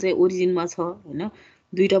पोल चाहिँ ओरिजिनमा छ होइन,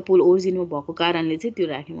 दुईवटा पोल ओरिजिनमा भएको कारणले चाहिँ त्यो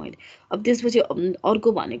राखेँ मैले। अब त्यसपछि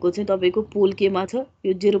अर्को भनेको चाहिँ तपाईँको पोल केमा छ,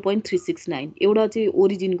 यो 0.369 एउटा चाहिँ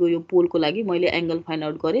ओरिजिनको यो पोलको लागि मैले एङ्गल फाइन्ड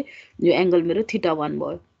आउट गरेँ, यो एङ्गल मेरो θ1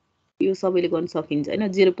 भयो। यो सबैले गर्न सकिन्छ होइन,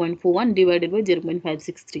 0.41 डिभाइडेड बाई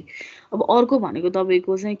 0.563। अब अर्को भनेको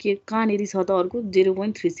तपाईँको चाहिँ के कहाँनिर छ त अर्को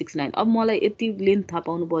 0.369। अब मलाई यति लेन्थ थाहा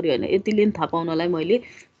पाउनु पऱ्यो होइन, यति लेन्थ थाहा पाउनलाई मैले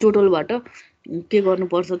टोटलबाट के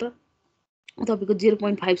गर्नुपर्छ त तपाईँको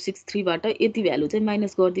 0.563बाट यति भ्यालु चाहिँ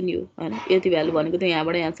माइनस गरिदिने हो होइन। यति भ्यालु भनेको त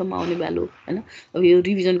यहाँबाट यहाँसम्म आउने भ्यालु होइन। अब यो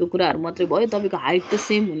रिभिजनको कुराहरू मात्रै भयो, तपाईँको हाइट त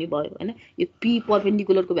सेम हुने भयो होइन, यो पी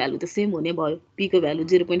पर्पेन्डिकुलरको भ्यालु त सेम हुने भयो, पीको भ्यालु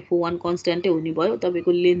 0.41 कन्स्ट्यान्टै हुने भयो,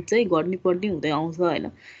 तपाईँको लेन्थ चाहिँ घट्ने बढ्ने हुँदै आउँछ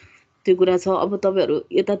होइन, त्यो कुरा छ। अब तपाईँहरू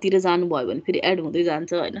यतातिर जानुभयो भने फेरि एड हुँदै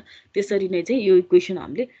जान्छ होइन। त्यसरी नै चाहिँ यो इक्वेसन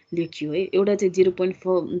हामीले लेख्यो है। एउटा चाहिँ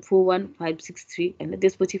 0.41563 होइन,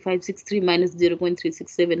 त्यसपछि 563 माइनस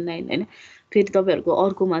 0.3679 होइन। फेरि तपाईँहरूको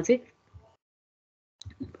अर्कोमा चाहिँ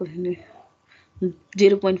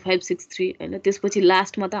 0.563 हैन। त्यसपछि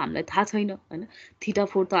लास्टमा त हामीलाई थाहा छैन हैन, थीटा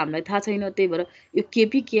 4 त हामीलाई थाहा छैन। त्यही भएर यो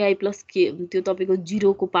केपी केआई प्लस के त्यो तपाईँको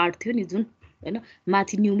 0 को पार्ट थियो नि जुन हैन,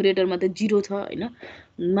 माथि न्युमरेटरमा त 0 छ हैन,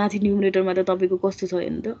 माथि न्युमरेटरमा त तपाईँको कस्तो छ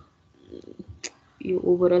हेर्नु त, यो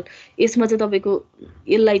ओभरअल यसमा चाहिँ तपाईँको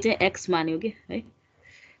यसलाई चाहिँ एक्स मान्यो कि है,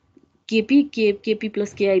 केपी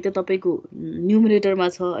प्लस केआई त तपाईँको न्युमरेटरमा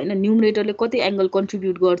छ हैन, न्युमरेटरले कति एङ्गल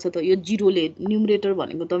कन्ट्रिब्युट गर्छ त, यो जिरोले, न्युमरेटर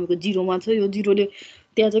भनेको तपाईँको जिरोमा छ, यो जिरोले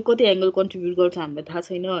त्यहाँ चाहिँ कति एङ्गल कन्ट्रिब्युट गर्छ हामीलाई थाहा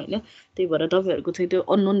छैन हैन। त्यही भएर तपाईँहरूको चाहिँ त्यो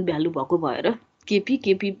अननोन भ्यालु भएको भएर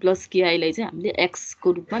केपी प्लस केआईलाई चाहिँ हामीले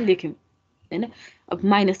एक्सको रूपमा लेख्यौँ हैन। अब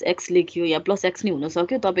माइनस एक्स लेखियो या प्लस एक्स नै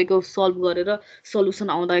हुनसक्यो, तपाईँको सल्भ गरेर सल्युसन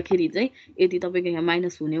आउँदाखेरि चाहिँ यदि तपाईँको यहाँ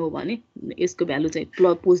माइनस हुने हो भने यसको भ्यालु चाहिँ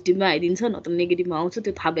पोजिटिभमा आइदिन्छ, नत्र नेगेटिभमा आउँछ,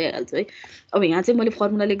 त्यो थाहा भइहाल्छ है। अब यहाँ चाहिँ मैले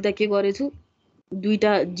फर्मुला लेख्दा के गरेछु,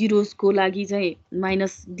 दुईटा जिरोजको लागि चाहिँ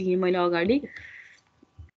माइनस दिएँ मैले अगाडि,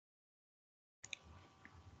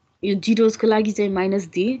 यो जिरोजको लागि चाहिँ माइनस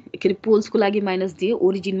दिएँ, के अरे पोल्सको लागि माइनस दिएँ,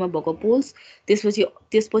 ओरिजिनमा भएको पोल्स,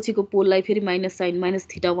 त्यसपछिको पोललाई फेरि माइनस साइन माइनस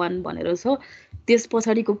थीटा 1 भनेर छ, त्यस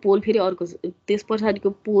पछाडिको पोल फेरि अर्को, त्यस पछाडिको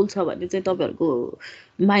पोल छ भने चाहिँ तपाईँहरूको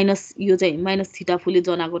माइनस, यो चाहिँ माइनस थीटा 4 ले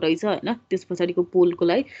जनाएको रहेछ हैन, त्यस पछाडिको पोलको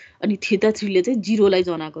लागि, अनि थीटा 3 ले चाहिँ 0 लाई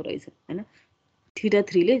जनाएको रहेछ हैन, थीटा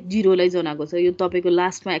 3 ले 0 लाई जनाएको छ। यो तपाईँको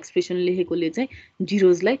लास्टमा एक्सप्रेसन लेखेकोले चाहिँ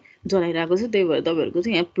जिरोजलाई जनाइरहेको छ, त्यही भएर तपाईँहरूको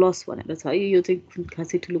चाहिँ यहाँ प्लस भनेर छ है, यो चाहिँ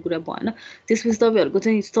खासै ठुलो कुरा भएन। त्यसपछि तपाईँहरूको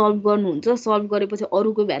चाहिँ सल्भ गर्नुहुन्छ, सल्भ गरेपछि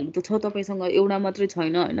अरूको भ्यालु त छ तपाईँसँग, एउटा मात्रै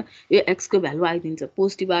छैन हैन, यो एक्सको भ्यालु आइदिन्छ,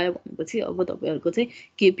 पोजिटिभ आयो भनेपछि अब तपाईँहरूको चाहिँ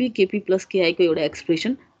केपी प्लस केआईको एउटा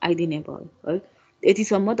एक्सप्रेसन आइदिने भयो है।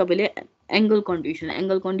 यतिसम्म तपाईँले एङ्गल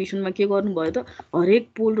कन्डिसनमा के गर्नुभयो त, हरेक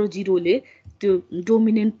पोल र जिरोले त्यो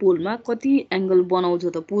डोमिनेन्ट पोलमा कति एङ्गल बनाउँछ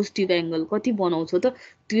त, पोजिटिभ एङ्गल कति बनाउँछ त,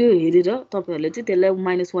 त्यो हेरेर तपाईँहरूले चाहिँ त्यसलाई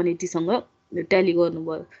 -180सँग ट्याली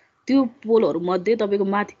गर्नुभयो। त्यो पोलहरूमध्ये तपाईँको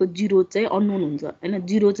माथिको जिरो चाहिँ अननोन हुन्छ हैन,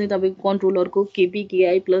 जिरो चाहिँ तपाईँको कन्ट्रोलरको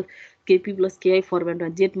KP plus केआई फर्मेटमा,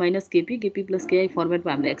 Z minus KP plus केआई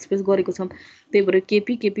फर्मेटमा हामीले एक्सप्रेस गरेको छौँ। त्यही भएर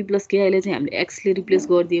केपी प्लस केआईले चाहिँ हामीले एक्सले रिप्लेस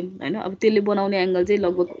गरिदियौँ हैन। अब त्यसले बनाउने एङ्गल चाहिँ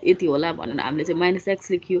लगभग यति होला भनेर हामीले चाहिँ माइनस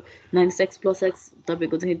एक्स लेखियो, माइनस एक्स प्लस एक्स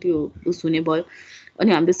तपाईँको चाहिँ त्यो उस हुने भयो।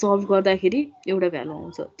 अनि हामीले सल्भ गर्दाखेरि एउटा भ्यालु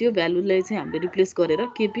आउँछ, त्यो भ्यालुलाई चाहिँ हामीले रिप्लेस गरेर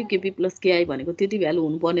केपी प्लस केआई भनेको त्यति भ्यालु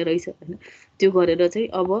हुनुपर्ने रहेछ हैन, त्यो गरेर चाहिँ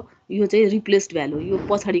अब यो चाहिँ रिप्लेस्ड भ्यालु, यो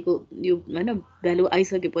पछाडिको यो हैन भ्यालु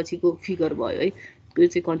आइसकेपछिको फिगर भयो है, त्यो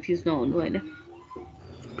चाहिँ कन्फ्युज नहुनु हैन।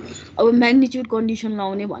 अब म्याग्निट्युड कन्डिसन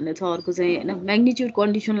लाउने भन्ने छ अर्को चाहिँ हैन, म्याग्निट्युड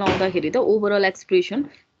कन्डिसन लाउँदाखेरि त ओभरअल एक्सप्रेसन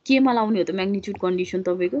केमा लाउने हो त, म्याग्निट्युड कन्डिसन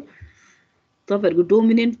तपाईँहरूको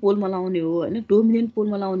डोमिनेन्ट पोलमा लाउने हो हैन, डोमिनेन्ट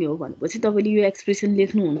पोलमा लाउने हो भनेपछि तपाईँले यो एक्सप्रेसन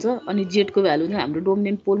लेख्नुहुन्छ, अनि जेडको भ्यालु चाहिँ हाम्रो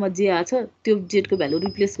डोमिनेन्ट पोलमा जे आछ त्यो जेडको भ्यालु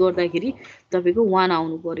रिप्लेस गर्दाखेरि तपाईँको 1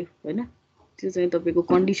 आउनु पर्यो हैन, त्यो चाहिँ तपाईँको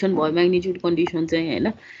कन्डिसन भयो म्याग्निट्युड कन्डिसन चाहिँ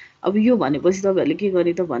हैन। अब यो भनेपछि तपाईँहरूले के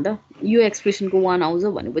गर्ने त भन्दा, यो एक्सप्रेसनको 1 आउँछ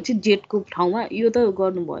भनेपछि जेडको ठाउँमा यो त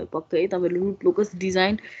गर्नुभयो पक्कै है, तपाईँले रुट लोकस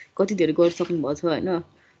डिजाइन कति धेरै गरिसक्नुभएको छ हैन,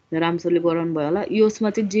 रामसरले गराउनु भयो होला। यसमा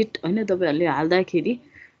चाहिँ जेड हैन तपाईँहरूले हाल्दाखेरि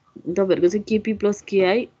तपाईँहरूको चाहिँ केपी प्लस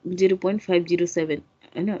केआई 0.507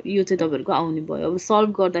 हैन, यो चाहिँ तपाईँहरूको आउने भयो। अब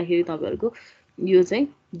सल्भ गर्दाखेरि तपाईँहरूको यो चाहिँ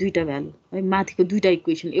दुईटा भ्यालु है, माथिको दुईटा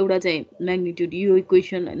इक्वेसन, एउटा चाहिँ म्याग्निट्युड यो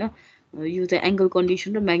इक्वेसन हैन, यो चाहिँ एङ्गल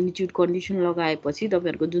कन्डिसन र म्याग्निट्युड कन्डिसन लगाएपछि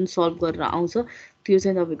तपाईँहरूको जुन सल्भ गरेर आउँछ त्यो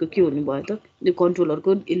चाहिँ तपाईँको के हुने भयो त, यो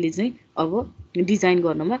कन्ट्रोलरको यसले चाहिँ अब डिजाइन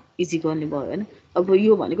गर्नमा इजी गर्ने भयो हैन। अब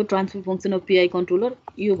यो भनेको transfer function of PI controller,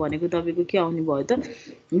 यो भनेको तपाईँको के आउने भयो त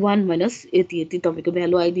 1 माइनस यति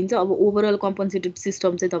भ्यालु आइदिन्छ। अब ओभरअल कम्पन्सेटेड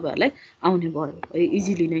सिस्टम चाहिँ तपाईँहरूलाई आउने भयो है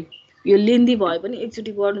इजिली नै। यो लेन्दी भयो भने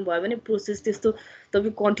एकचोटि गर्नुभयो भने प्रोसेस त्यस्तो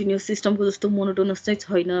तपाईँ कन्टिन्युस सिस्टमको जस्तो मोनोटोनस चाहिँ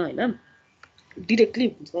छैन हैन, डिरेक्टली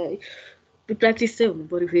हुन्छ है, त्यो प्र्याक्टिस चाहिँ हुनु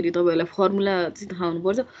पऱ्यो। फेरि तपाईँहरूलाई फर्मुला चाहिँ थाहा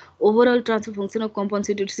हुनुपर्छ। Overall transfer function of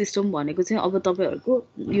कम्पन्सेटेड system भनेको चाहिँ अब तपाईँहरूको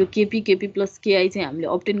यो केपी प्लस केआई चाहिँ हामीले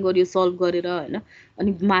अब्टेन गरियो सल्भ गरेर हैन, अनि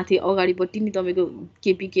माथि अगाडिपट्टि नि तपाईँको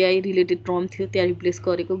केपी केआई रिलेटेड टर्म थियो त्यहाँ रिप्लेस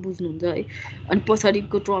गरेको बुझ्नुहुन्छ है, अनि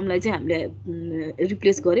पछाडिको टर्मलाई चाहिँ हामीले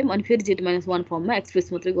रिप्लेस गऱ्यौँ, अनि फेरि Z-1 फर्ममा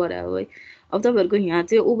एक्सप्रेस मात्रै गरायो है। अब तपाईँहरूको यहाँ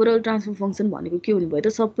चाहिँ ओभरअल ट्रान्सफर फङ्सन भनेको के हुने भयो त,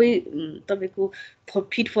 सबै तपाईँको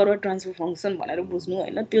फिड फरवर्ड ट्रान्सफर फङ्सन भनेर बुझ्नु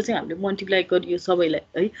हैन, त्यो चाहिँ हामीले मल्टिप्लाई गरियो सबैलाई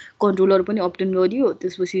है, कन्ट्रोलर पनि अब्टेन गरियो,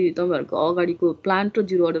 त्यसपछि तपाईँहरूको अगाडिको प्लान्ट र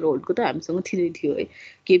जिरो अर्डर होल्डको त हामीसँग थियो है,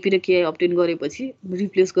 केपी र केआई अब्टेन गरेपछि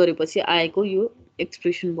रिप्लेस गरेपछि आएको यो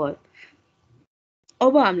एक्सप्रेसन भयो।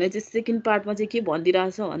 अब हामीलाई चाहिँ सेकेन्ड पार्टमा चाहिँ के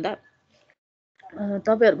भनिदिइरहेछ भन्दा,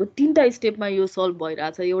 तपाईँहरूको 3टा स्टेपमा यो सल्भ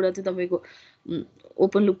भइरहेछ। एउटा चाहिँ तपाईँको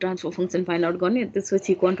open loop transfer function find out गर्ने,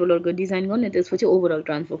 त्यसपछि कन्ट्रोलरको डिजाइन गर्ने, त्यसपछि ओभरअल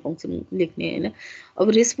ट्रान्सफर फङ्सन लेख्ने होइन। अब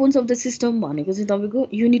रेस्पोन्स अफ द सिस्टम भनेको चाहिँ तपाईँको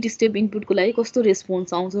युनिट स्टेप इनपुटको लागि कस्तो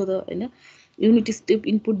रेस्पोन्स आउँछ त होइन। युनिट स्टेप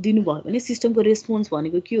इनपुट दिनुभयो भने सिस्टमको रेस्पोन्स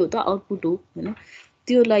भनेको के हो त, आउटपुट हो होइन।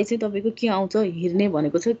 त्योलाई चाहिँ तपाईँको के आउँछ हेर्ने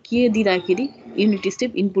भनेको छ, के दिँदाखेरि युनिट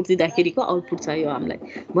स्टेप इनपुट दिँदाखेरिको आउटपुट चाहियो हामीलाई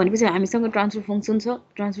भनेपछि हामीसँग ट्रान्सफर फङ्सन छ।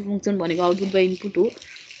 ट्रान्सफर फङ्सन भनेको आउटपुट बाई इनपुट हो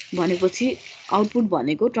भनेपछि आउटपुट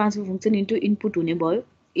भनेको ट्रान्सफर फङ्सन इन्टु इनपुट हुने भयो।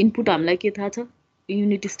 इनपुट हामीलाई के थाहा छ,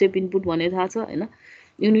 युनिट स्टेप इनपुट भन्ने थाहा छ होइन।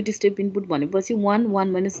 युनिट स्टेप इनपुट भनेपछि 1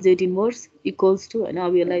 minus Z inverse equals to होइन।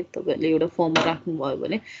 अब यसलाई तपाईँहरूले एउटा फर्ममा राख्नुभयो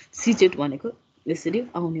भने सिजेट भनेको यसरी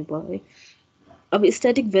आउने भयो है। अब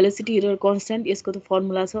स्ट्याटिक भेलोसिटी र कन्स्ट्यान्ट यसको त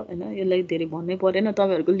फर्मुला छ होइन, यसलाई धेरै भन्नै परेन।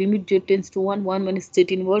 तपाईँहरूको limit Z tense to 1 minus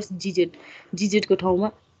Z inverse जिजेडको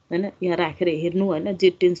ठाउँमा होइन यहाँ राखेर हेर्नु होइन,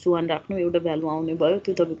 जेड टेन्स टु 1 राख्नु, एउटा भ्यालु आउने भयो,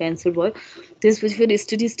 त्यो तपाईँको एन्सर भयो। त्यसपछि फेरि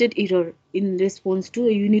steady state error in response to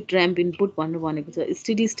unit ramp input भन्नु भनेको छ।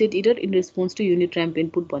 Steady state error in response to unit ramp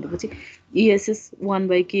input भनेपछि इएसएस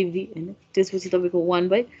 1/kV होइन। त्यसपछि तपाईँको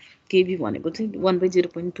 1/kV भनेको चाहिँ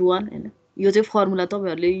 1/0.21 होइन। यो चाहिँ फर्मुला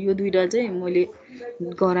तपाईँहरूले यो दुईवटा चाहिँ मैले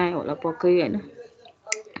गराएँ होला पक्कै होइन।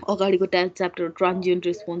 अगाडिको च्याप्टर ट्रान्जिएन्ट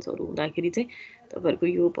रेस्पोन्सहरू हुँदाखेरि चाहिँ तपाईँहरूको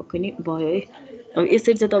यो पक्कै नै भयो है। अब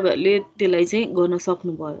यसरी चाहिँ तपाईँहरूले त्यसलाई चाहिँ गर्न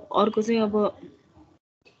सक्नुभयो। अर्को चाहिँ अब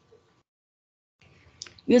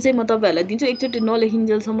यो चाहिँ म तपाईँहरूलाई दिन्छु, एकचोटि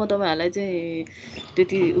नलेखिन्जेलसम्म तपाईँहरूलाई चाहिँ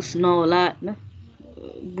त्यति उस नहोला होइन,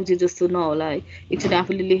 बुझे जस्तो नहोला है। एकचोटि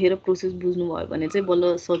आफूले लेखेर प्रोसेस बुझ्नुभयो भने चाहिँ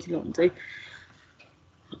बल्ल सजिलो हुन्छ है।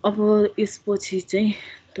 अब यसपछि चाहिँ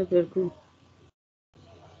तपाईँहरूको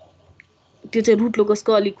त्यो चाहिँ रुट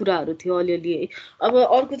लोकसको अलिक कुराहरू थियो अलिअलि है। अब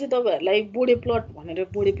अर्को चाहिँ तपाईँहरूलाई बोडे प्लट भनेर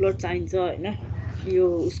बोडे प्लट चाहिन्छ होइन। यो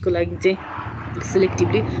उसको लागि चाहिँ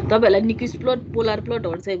सिलेक्टिभली तपाईँहरूलाई निक्विस्ट प्लट पोलार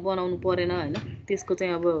प्लटहरू चाहिँ बनाउनु परेन होइन, त्यसको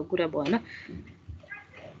चाहिँ अब कुरा भएन।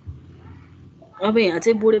 अब यहाँ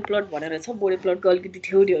चाहिँ बोडे प्लट भनेर छ, बोडे प्लटको अलिकति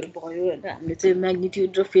थ्योरीहरू भयो होइन। हामीले चाहिँ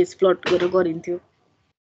म्याग्निट्युड र फेज प्लट गरेर गरिन्थ्यो।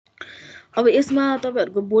 अब यसमा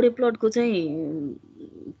तपाईँहरूको बोडे प्लटको चाहिँ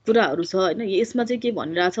कुराहरू छ होइन। यसमा चाहिँ के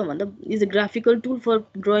भनिरहेछ भन्दा is a graphical tool for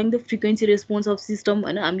drawing the frequency response of system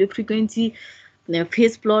होइन। हामीले frequency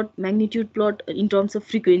phase plot magnitude plot in terms of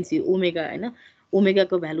frequency omega होइन।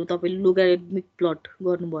 ओमेगाको भ्यालु तपाईँले लोगारिथमिक प्लट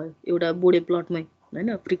गर्नुभयो एउटा बोडे प्लटमै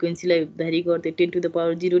होइन। फ्रिक्वेन्सीलाई भ्यारी गर्दै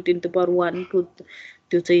 10⁻0 10⁻1 को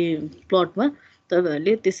त्यो चाहिँ प्लटमा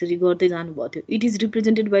तपाईँहरूले त्यसरी गर्दै जानुभएको थियो। It is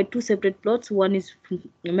represented by 2 separate प्लट्स, one is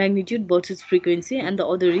magnitude versus frequency and the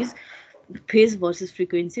other is phase versus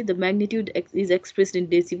frequency. The magnitude is expressed in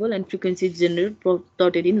decibel and frequency is generally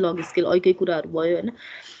plotted in log scale. अहिकै कुराहरू भयो होइन।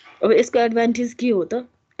 अब यसको advantage के हो त,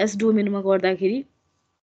 S डोमेनमा गर्दाखेरि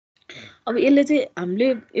अब यसले चाहिँ हामीले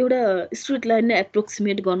एउटा स्ट्रेट लाइन नै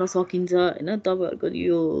एप्रोक्सिमेट गर्न सकिन्छ होइन। तपाईँहरूको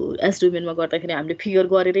यो एस डोमेनमा गर्दाखेरि हामीले फिगर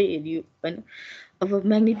गरेरै हेऱ्यो होइन। अब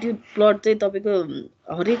म्याग्निट्युड प्लट चाहिँ तपाईँको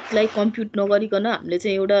हरेकलाई कम्प्युट नगरिकन हामीले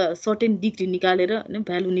चाहिँ एउटा सर्टेन डिग्री निकालेर होइन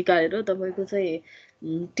भ्यालु निकालेर तपाईँको चाहिँ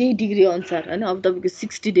त्यही डिग्री अनुसार होइन। अब तपाईँको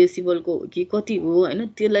 60 डेसिबलको हो कि कति हो होइन,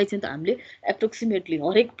 त्यसलाई चाहिँ त हामीले एप्रोक्सिमेटली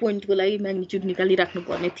हरेक पोइन्टको लागि म्याग्निट्युड निकालिराख्नु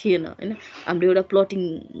पर्ने थिएन होइन। हाम्रो एउटा प्लटिङ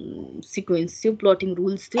सिक्वेन्स थियो, प्लटिङ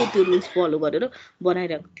रुल्स थियो, त्यो रुल्स फलो गरेर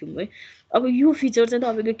बनाइरहेको थियौँ है। अब यो फिचर चाहिँ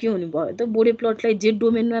तपाईँको के हुने भयो त, बोडे प्लटलाई जेड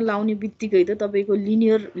डोमेनमा लाउने बित्तिकै त तपाईँको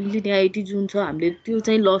लिनियरिटी जुन छ हामीले त्यो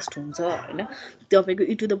चाहिँ लस्ट हुन्छ होइन। तपाईँको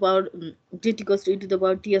e to the power Z equals to e to the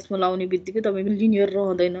power टीएसमा लाउने बित्तिकै तपाईँको लिनियर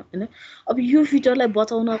रहँदैन होइन। अब यो फिचरलाई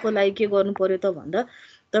बचाउनको लागि के गर्नु पर्यो त भन्दा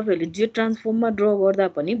तपाईँहरूले जेड ट्रान्सफर्ममा ड्र गर्दा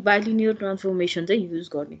पनि बाइलिनियर ट्रान्सफर्मेसन चाहिँ युज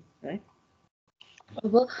गर्ने है।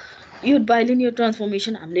 अब यो बाइलिनियर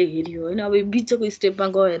ट्रान्सफर्मेसन हामीले हेऱ्यो होइन। अब बिचको स्टेपमा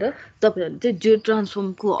गएर तपाईँहरूले चाहिँ जेड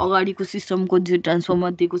ट्रान्सफर्मको अगाडिको सिस्टमको जेड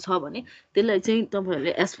ट्रान्सफर्ममा दिएको छ भने त्यसलाई चाहिँ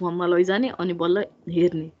तपाईँहरूले एस फर्ममा लैजाने अनि बल्ल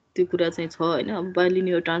हेर्ने, त्यो कुरा चाहिँ छ होइन। अब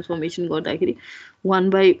बाइलिनियर ट्रान्सफर्मेसन गर्दाखेरि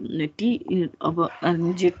 1/t अब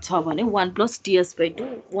जेड छ भने 1 + ts/2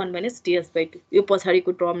 1 - ts/2 यो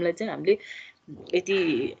पछाडिको टर्मलाई चाहिँ हामीले यति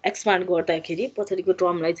एक्सपान्ड गर्दाखेरि पछाडिको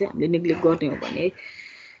टर्मलाई चाहिँ हामीले नेग्लेक्ट गर्ने हो भने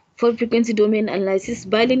for frequency domain analysis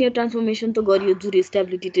bilinear transformation त गरियो, जुरे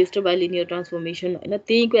स्टेबिलिटी टेस्ट र बाइलिनियर ट्रान्सफर्मेसन होइन,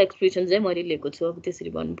 त्यहीँको एक्सप्रेसन चाहिँ मैले लिएको छु। अब त्यसरी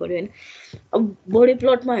भन्नु पऱ्यो होइन। अब बोडे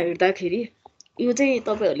प्लटमा हेर्दाखेरि यो चाहिँ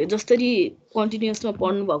तपाईँहरूले जसरी कन्टिन्युसमा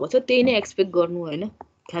पढ्नु भएको छ त्यही नै एक्सपेक्ट गर्नु होइन,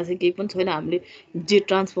 खासै केही पनि छैन। हामीले जेड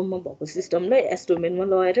ट्रान्सफर्ममा भएको सिस्टमलाई एस डोमेनमा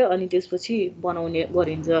लगाएर अनि त्यसपछि बनाउने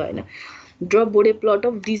गरिन्छ होइन। Draw बोडे plot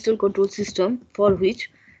of digital control system for which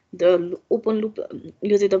the open loop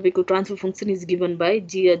यो चाहिँ तपाईँको transfer function is given by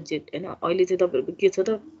G H Z होइन। अहिले चाहिँ तपाईँहरूको के छ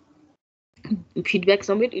त फिडब्याक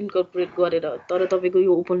समेत इन्कर्पोरेट गरेर, तर तपाईँको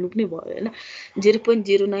यो ओपन लुप नै भयो होइन।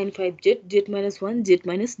 0.095 Z-1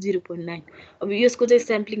 Z-0.9। अब यसको चाहिँ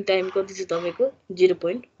स्याम्पलिङ टाइम कति छ तपाईँको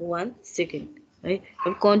 0.1 सेकेन्ड है।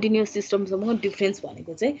 अब कन्टिन्युस सिस्टमसम्मको डिफ्रेन्स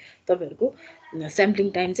भनेको चाहिँ तपाईँहरूको स्याम्पलिङ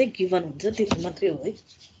टाइम चाहिँ गिभन हुन्छ, त्यति मात्रै हो है।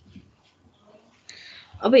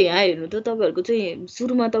 अब यहाँ हेर्नु त तपाईँहरूको चाहिँ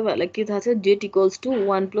सुरुमा तपाईँहरूलाई के थाहा छ, jet equals to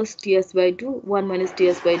 1 + TS/2 1 -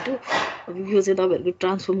 TS/2। अब यो चाहिँ तपाईँहरूको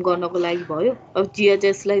ट्रान्सफर्म गर्नको लागि भयो। अब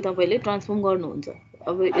जिएचएसलाई तपाईँले ट्रान्सफर्म गर्नुहुन्छ।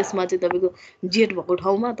 अब यसमा चाहिँ तपाईँको जेट भएको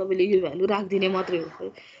ठाउँमा तपाईँले यो भ्यालु राखिदिने मात्रै हो है।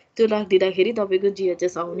 त्यो राखिदिँदाखेरि तपाईँको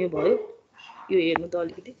जिएचएस आउने भयो। यो हेर्नु त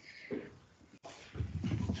अलिकति।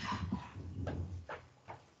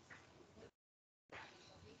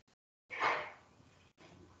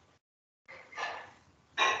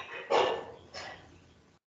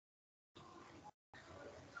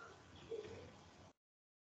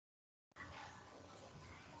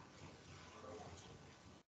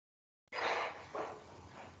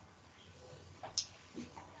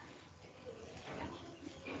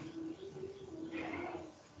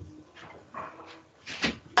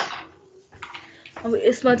 अब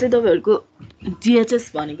यसमा चाहिँ तपाईँहरूको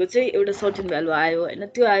जिएचएस भनेको चाहिँ एउटा सर्टेन भ्यालु आयो होइन।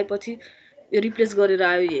 त्यो आएपछि यो रिप्लेस गरेर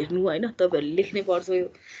आयो हेर्नु होइन, तपाईँहरूले लेख्नै पर्छ यो।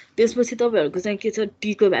 त्यसपछि तपाईँहरूको चाहिँ के छ,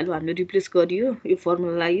 टीको भ्यालु हामीले रिप्लेस गरियो, यो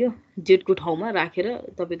फर्मुला लगाइयो, जेडको ठाउँमा राखेर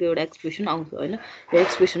तपाईँको एउटा एक्सप्रेसन आउँछ होइन। यो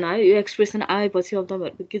एक्सप्रेसन आयो। यो एक्सप्रेसन आएपछि अब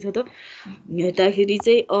तपाईँहरूको के छ त, हेर्दाखेरि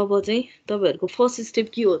चाहिँ अब चाहिँ तपाईँहरूको फर्स्ट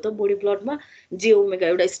स्टेप के हो त, बडी प्लटमा जे ओमेगा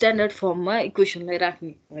एउटा स्ट्यान्डर्ड फर्ममा इक्वेसनलाई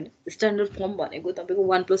राख्ने होइन। स्ट्यान्डर्ड फर्म भनेको तपाईँको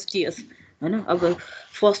 1 + TS होइन। अब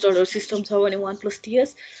फर्स्ट अर्डर सिस्टम छ भने 1 +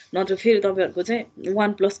 TS, नत्र फेरि तपाईँहरूको चाहिँ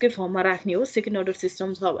 1+ कै फर्ममा राख्ने हो। सेकेन्ड अर्डर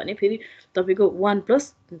सिस्टम छ भने फेरि तपाईँको 1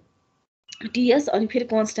 + TS अनि फेरि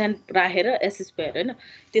कन्सट्यान्ट राखेर S² होइन।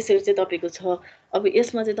 त्यसरी चाहिँ तपाईँको छ। अब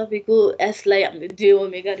यसमा चाहिँ तपाईँको एसलाई हामीले जे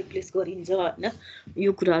ओमेगा रिप्लेस गरिन्छ होइन।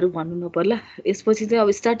 यो कुराहरू भन्नु नपर्ला। यसपछि चाहिँ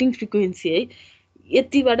अब स्टार्टिङ फ्रिक्वेन्सी है,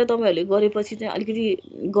 यतिबाट तपाईँहरूले गरेपछि चाहिँ अलिकति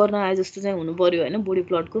गर्न आए जस्तो चाहिँ हुनु पऱ्यो होइन बडी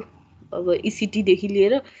प्लटको। अब इसिटीदेखि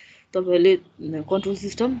लिएर तपाईँहरूले कन्ट्रोल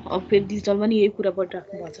सिस्टम, अब फेरि डिजिटल पनि यही कुरा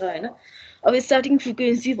पढिराख्नु भएको छ होइन। अब स्टार्टिङ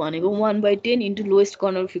फ्रिक्वेन्सी भनेको 1/10 इन्टु लोएस्ट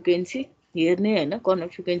कर्नर फ्रिक्वेन्सी हेर्ने होइन। कर्नर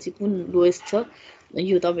फ्रिक्वेन्सी कुन लोएस्ट छ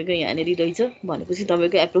यो तपाईँको यहाँनिर रहेछ भनेपछि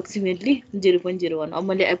तपाईँको एप्रोक्सिमेटली 0.01। अब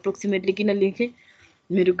मैले एप्रोक्सिमेटली किन लेखेँ,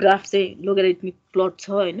 मेरो ग्राफ चाहिँ लोगारिथमिक प्लट छ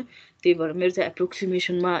होइन, त्यही भएर मेरो चाहिँ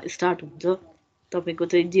एप्रोक्सिमेसनमा स्टार्ट हुन्छ। तपाईँको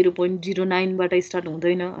चाहिँ 0.09बाट स्टार्ट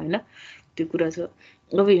हुँदैन होइन, त्यो कुरा छ।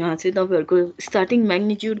 अब यहाँ चाहिँ तपाईँहरूको स्टार्टिङ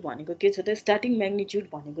म्याग्निट्युड भनेको के छ त, स्टार्टिङ म्याग्निट्युड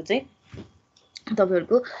भनेको चाहिँ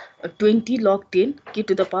तपाईँहरूको 20 log 10 k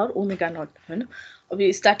to the power omega not होइन। अब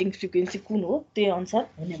यो स्टार्टिङ फ्रिक्वेन्सी कुन हो त्यही अनुसार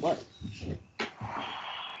हुने भयो।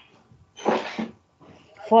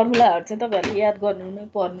 फर्मुलाहरू चाहिँ तपाईँहरूले याद गर्नु नै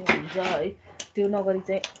पर्ने हुन्छ है, त्यो नगरी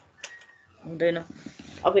चाहिँ हुँदैन।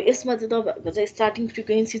 अब यसमा चाहिँ तपाईँहरूको चाहिँ स्टार्टिङ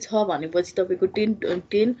फ्रिक्वेन्सी छ भनेपछि तपाईँको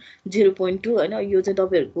 10 0.2 होइन। यो चाहिँ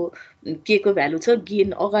तपाईँहरूको के को भ्यालु छ,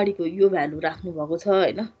 गेन अगाडिको यो भ्यालु राख्नुभएको छ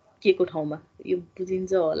होइन, के को ठाउँमा, यो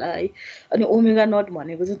बुझिन्छ होला है। अनि ओमेगा नट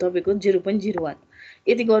भनेको चाहिँ तपाईँको 0.01।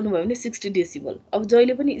 यति गर्नुभयो भने 60 डेसिबल। अब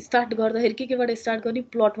जहिले पनि स्टार्ट गर्दाखेरि केबाट स्टार्ट गर्ने,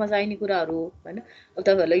 प्लटमा चाहिने कुराहरू हो होइन। अब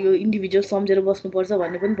तपाईँहरूलाई यो इन्डिभिजुअल सम्झेर बस्नुपर्छ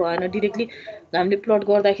भन्ने पनि भएन। डिरेक्टली हामीले प्लट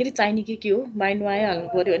गर्दाखेरि चाहिने के हो माइन्डमा आइहाल्नु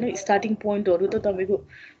पऱ्यो होइन। स्टार्टिङ पोइन्टहरू त तपाईँको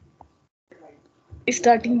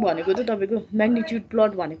स्टार्टिङ भनेको त तपाईँको म्याग्निट्युड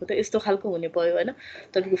प्लट भनेको त यस्तो खालको हुने भयो होइन।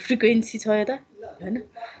 तपाईँको फ्रिक्वेन्सी छ यता होइन,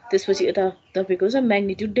 त्यसपछि यता तपाईँको चाहिँ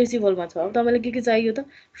म्याग्निट्युड डेसिबलमा छ। अब तपाईँलाई के चाहियो त,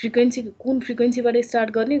 फ्रिक्वेन्सी कुन फ्रिक्वेन्सीबाट स्टार्ट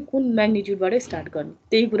गर्ने, कुन म्याग्निट्युडबाट स्टार्ट गर्ने,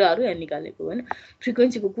 त्यही कुराहरू यहाँ निकालेको होइन।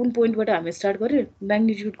 फ्रिक्वेन्सीको कुन पोइन्टबाट हामी स्टार्ट गर्ने,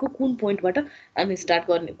 म्याग्निट्युडको कुन पोइन्टबाट हामी स्टार्ट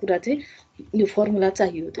गर्ने कुरा चाहिँ यो फर्मुला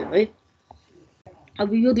चाहियो त्यो है।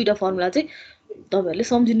 अब यो दुईवटा फर्मुला चाहिँ तपाईँहरूले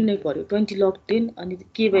सम्झिनु नै पर्यो। 20 log 10 अनि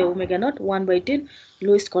k/ओमेगा नट 1/10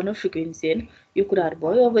 लोएस्ट कर्नर फ्रिक्वेन्सी होइन, यो कुराहरू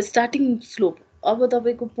भयो। अब स्टार्टिङ स्लोप, अब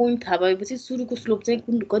तपाईँको पोइन्ट थाहा भएपछि सुरुको स्लोप चाहिँ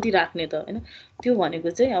कुन कति राख्ने त होइन, त्यो भनेको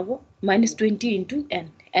चाहिँ अब -20 इन्टु n।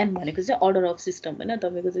 n भनेको चाहिँ अर्डर अफ सिस्टम होइन,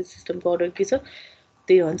 तपाईँको चाहिँ सिस्टमको अर्डर के छ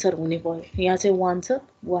त्यही अनुसार हुने भयो। यहाँ चाहिँ 1 छ,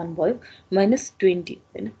 1 भयो, -20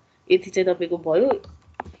 होइन, यति चाहिँ तपाईँको भयो।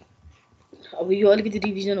 अब यो अलिकति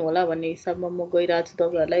रिभिजन होला भन्ने हिसाबमा म गइरहेको छु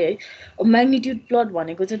तपाईँहरूलाई है। अब म्याग्निट्युड प्लट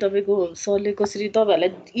भनेको चाहिँ तपाईँको सरले कसरी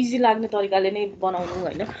तपाईँहरूलाई इजी लाग्ने तरिकाले नै बनाउनु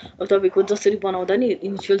होइन। अब तपाईँको जसरी बनाउँदा नि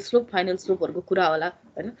इनिसियल स्लोप फाइनल स्लोपहरूको कुरा होला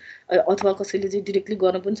होइन। अथवा कसैले चाहिँ डिरेक्टली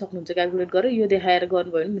गर्न पनि सक्नुहुन्छ, क्यालकुलेट गरेर यो देखाएर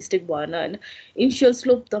गर्नुभयो भने मिस्टेक भएन होइन। इनिसियल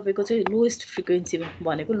स्लोप तपाईँको चाहिँ लोएस्ट फ्रिक्वेन्सीमा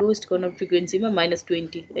भनेको लोएस्ट कर्नर फ्रिक्वेन्सीमा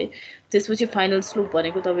 -20 है। त्यसपछि फाइनल स्लोप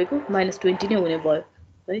भनेको तपाईँको -20 नै हुने भयो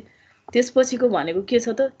है। त्यसपछिको भनेको के छ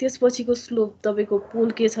त, त्यसपछिको स्लोप तपाईँको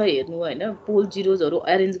पोल के छ हेर्नु होइन, पोल जिरोजहरू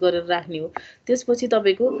एरेन्ज गरेर राख्ने हो। त्यसपछि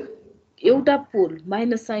तपाईँको एउटा पोल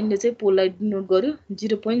माइनस साइनले चाहिँ पोललाई डिनोट गर्यो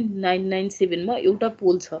 0.997 मा एउटा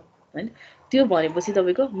पोल छ हैन त्यो भनेपछि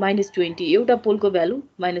तपाईको -20 एउटा पोलको भ्यालु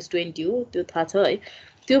 -20 हो त्यो थाहा छ है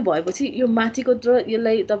त्यो भएपछि यो माथिको र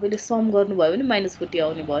यसलाई तपाईले सम गर्नुभयो भने -40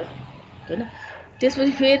 आउने भयो हैन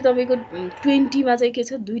त्यसपछि फेरि तपाईको 20 मा चाहिँ के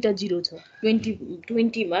छ दुईटा जिरो छ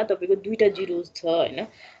 20 मा तपाईको दुईटा जिरोज छ हैन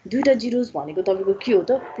दुईटा जिरोज भनेको तपाईको के हो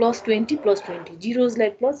त +20 +20 जिरोजलाई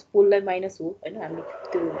प्लस पोललाई माइनस हो हैन हामी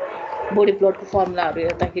त्यो बोडी प्लटको फर्मुलाहरु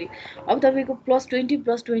हेर्दाखेरि अब तपाईको +20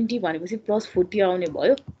 +20 भनेपछि +40 आउने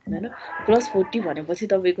भयो हैन +40 भनेपछि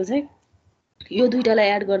तपाईको चाहिँ यो दुईटालाई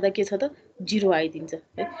एड गर्दा के छ त 0 आइदिन्छ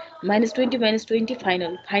है -20 -20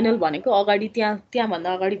 फाइनल भनेको अगाडि त्यहाँ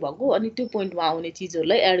भन्दा अगाडि भएको अनि त्यो पोइन्टमा आउने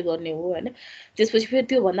चीजहरुलाई एड गर्ने हो हैन त्यसपछि फेरि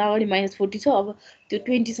त्यो भन्दा अगाडि -40 छ अब त्यो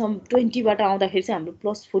 20 बाट आउँदाखेरि चाहिँ हाम्रो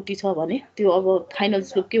 +40 छ भने त्यो अब फाइनल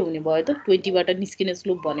स्लोप के हुने भयो त 20 बाट निस्किने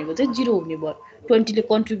स्लोप भनेको चाहिँ 0 हुने भयो 20 ले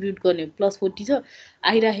कन्ट्रिब्युट गर्ने +40 छ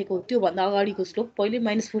आइराखेको त्यो भन्दा अगाडिको स्लोप पहिले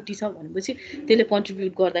 -40 छ भनेपछि त्यसले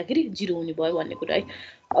कन्ट्रिब्युट गर्दाखेरि 0 हुने भयो भन्ने कुरा है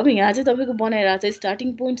अब यहाँ चाहिँ तपाईको बनाइरा चाहिँ स्टार्टिङ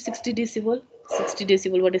पोइन्ट 60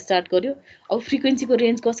 डेसिबलबाट स्टार्ट गर्यो अब फ्रिक्वेन्सीको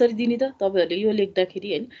रेन्ज कसरी दिने त तपाईहरुले यो लेख्दाखेरि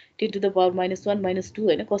हैन 10 टु द पावर -1 -2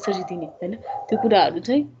 हैन कसरी दिने हैन त्यो कुराहरु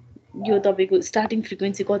चाहिँ यो तपाईको स्टार्टिङ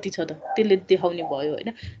फ्रिक्वेन्सी कति छ त त्यसले देखाउने भयो हैन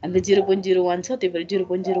हामीले 0.01 छ त्यही भएर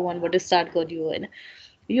 0.01 बाट स्टार्ट गरियो हैन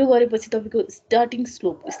यो गरेपछि तपाईको स्टार्टिङ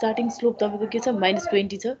स्लोप तपाईको के छ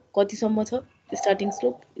 -20 छ कति सम्म छ स्टार्टिङ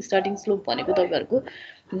स्लोप भनेको तपाईहरुको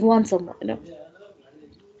 1 सम्म हैन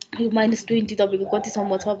यो -20 तपाईको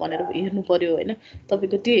कतिसम्म छ भनेर हेर्नु पर्यो हैन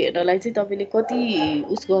तपाईको त्यो हेर्नलाई चाहिँ तपाईले कति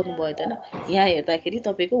उस गर्नु भयो त हैन यहाँ हेर्दाखेरि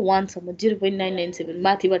तपाईको 1 सम्म 0.997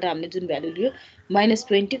 माथिबाट हामीले जुन भ्यालु लियो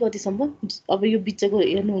 -20 कतिसम्म अब यो बिचको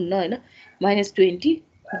हेर्नुहुन्न हैन -20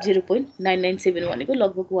 0.997 भनेको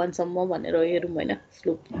लगभग 1 सम्म भनेर हेरौँ हैन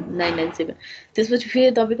स्लोप 997 त्यसपछि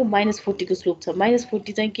फेरि तपाईको -40 को स्लोप छ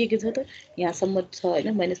 -40 चाहिँ के छ त यहाँसम्म छ हैन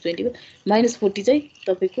 -20 को -40 चाहिँ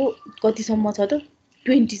तपाईको कतिसम्म छ त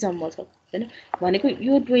 20 सम्म छ हैन भनेको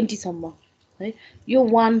यो 20 सम्म है यो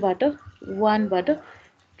 1 बाट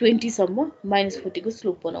 20 सम्म -40 को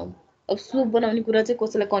स्लोप बनाउनु अब स्लोप बनाउने कुरा चाहिँ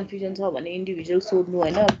कसैलाई कन्फ्युजन छ भने इन्डिभिजुअल सोध्नु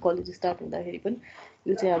हैन अब कलेज स्टार्ट हुँदाखेरि पनि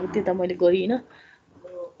यो चाहिँ अब त्यता मैले गरिन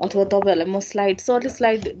अथवा तपाईहरुलाई म सरले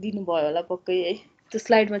स्लाइड दिनु भयो होला पक्कै है त्यो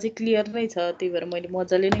स्लाइडमा चाहिँ क्लियर नै छ त्यही भएर मैले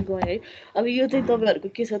मजाले नै गएँ है अब यो चाहिँ तपाईहरुको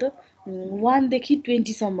के छ त 1 देखि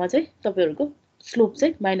 20 सम्म चाहिँ तपाईहरुको स्लोप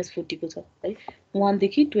चाहिँ -40 को छ है 1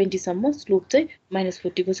 देखि 20 सम्म स्लोप चाहिँ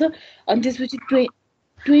 -40 को छ अनि त्यसपछि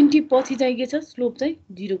 20 पछि चाहिँ के छ स्लोप चाहिँ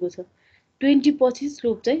 0 को छ 20 पछि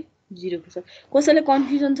स्लोप चाहिँ 0 को छ कसैले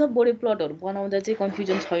कन्फ्युजन छ बोडी प्लटहरु बनाउँदा चाहिँ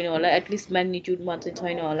कन्फ्युजन छैन होला एटलिस्ट म्याग्निट्युडमा चाहिँ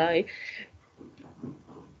छैन होला है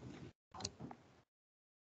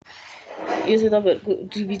यो चाहिँ तपाईहरुको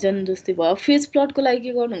रिभिजन जस्तै भयो फेज प्लटको लागि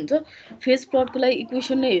के गर्नुहुन्छ फेज प्लटको लागि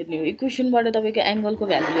इक्वेसन नै हेर्ने हो इक्वेसनबाट तपाईको एंगलको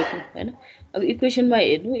भ्यालु लेख्नु हैन अब इक्वेसनमा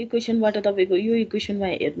हेर्नु इक्वेसनबाट तपाईको यो इक्वेसनमा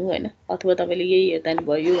हेर्नु हैन अथवा तपाईले यही हेर्दा नि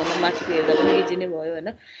भयो यो भन्दा माथिको हेर्दा पनि इजी नै भयो हैन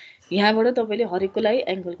यहाँबाट तपाईले हरेकको लागि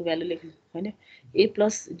एंगलको भ्यालु लेख्नु हैन a +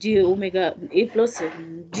 j omega a +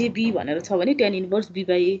 jb भनेर छ भने tan इन्भर्स b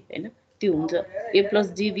 / a हैन त्यो हुन्छ a +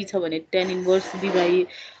 jb छ भने tan इन्भर्स b / a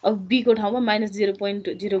अब b को ठाउँमा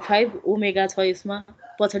 -0.05 ओमेगा छ यसमा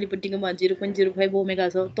पछाडिपट्टिकोमा 0.05 ओमेगा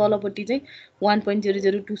छ तलपट्टि चाहिँ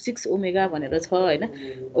 1.0026 ओमेगा भनेर छ हैन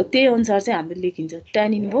त्यही अनुसार चाहिँ हामीले लेखिन्छ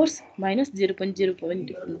tan inverse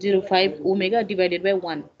 -0.05 omega divided by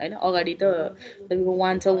 1 हैन अगाडि त तपाईको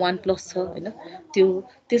 1 छ 1 प्लस छ हैन त्यो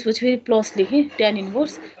त्यसपछि फेरि प्लस लेखे tan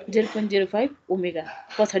इन्भर्स 0.05 ओमेगा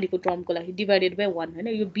पछाडिको टर्मको लागि डिवाइडेड बाइ 1 हैन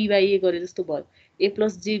यो b / a गरे जस्तो भयो a +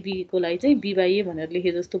 jb को लागि चाहिँ b / a भनेर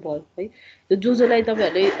लेखे जस्तो भयो है जोजोलाई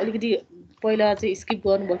तपाईहरुले अलिकति पहिला चाहिँ स्किप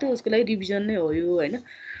गर्नुभएको थियो उसको लागि रिभिजन नै हो यो हैन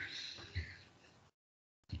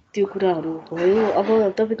त्यो कुराहरु भयो अब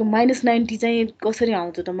तपाईको -90 चाहिँ कसरी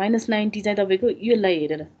आउँछ त -90 चाहिँ तपाईको यसलाई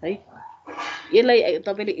हेरेर है यसलाई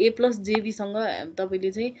तपाईले a + jb सँग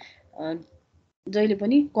तपाईले चाहिँ जहिले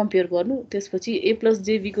पनि कम्पेयर गर्नु त्यसपछि a +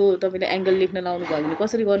 jb को तपाईले एंगल लेख्न लाउनु भयो भने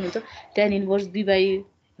कसरी गर्नुहुन्छ tan इन्भर्स b / a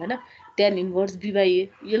हैन tan इन्भर्स b / a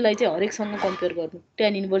यसलाई चाहिँ हरेकसँग कम्पेयर गर्नु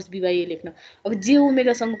tan इन्भर्स b / a लेख्न अब j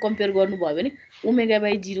ओमेगा सँग कम्पेयर गर्नु भयो भने ओमेगा /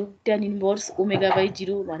 0 tan इन्भर्स ओमेगा /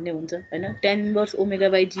 0 भन्ने हुन्छ हैन tan इन्भर्स ओमेगा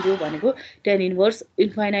 / 0 भनेको tan इन्भर्स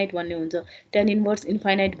इन्फाइनाइट भन्ने हुन्छ tan इन्भर्स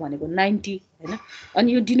इन्फाइनाइट भनेको 90 हैन अनि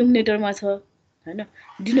यो डिनोमिनेटरमा छ हैन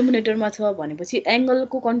डिनोमिनेटरमा छ भनेपछि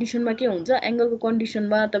एंगलको कन्डिसनमा के हुन्छ एंगलको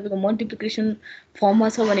कन्डिसनमा तपाईको मल्टिप्लिकेसन फर्ममा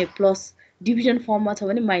छ भने प्लस डिभिजन फर्ममा छ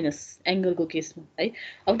भने माइनस एंगलको केसमा है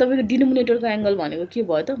अब तपाईको डिनोमिनेटरको एंगल भनेको के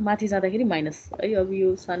भयो त माथि जाँदाखेरि माइनस है अब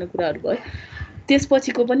यो सानो कुराहरु भयो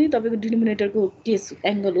त्यसपछिको पनि तपाईँको डिनोमिनेटरको केस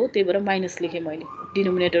एङ्गल हो, त्यही भएर माइनस लेखेँ मैले।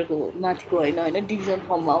 डिनोमिनेटरको माथिको होइन डिभिजन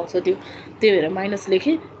फर्ममा आउँछ त्यो, त्यही भएर माइनस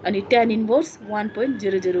लेखेँ। अनि ट्यान इन्भर्स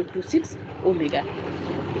 1.0026 ओमेगा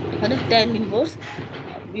होइन, ट्यान इन्भर्स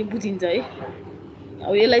यो बुझिन्छ है।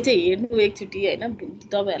 अब यसलाई चाहिँ हेर्नु एकचोटि होइन,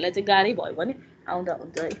 तपाईँहरूलाई चाहिँ गाह्रै भयो भने आउँदा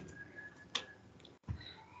हुन्छ है।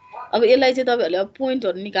 अब यसलाई चाहिँ तपाईँहरूले अब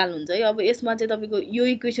पोइन्टहरू निकाल्नुहुन्छ है। अब यसमा चाहिँ तपाईँको यो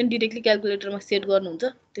इक्वेसन डिरेक्टली क्यालकुलेटरमा सेट गर्नुहुन्छ,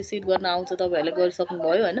 त्यो सेट गर्न आउँछ, तपाईँहरूले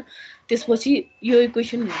गरिसक्नुभयो होइन। त्यसपछि यो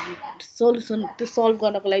इक्वेसन सल्युसन त्यो सल्भ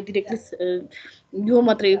गर्नको लागि डिरेक्टली यो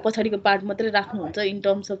मात्रै पछाडिको पार्ट मात्रै राख्नुहुन्छ इन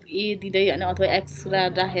टर्म्स अफ ए दिँदै होइन, अथवा एक्स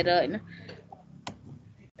राखेर होइन।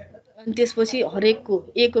 अनि त्यसपछि हरेकको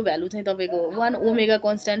ए को भ्यालु चाहिँ तपाईँको 1 ओमेगा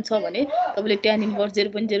कन्स्ट्यान्ट छ भने तपाईँले ट्यान इन्भर्स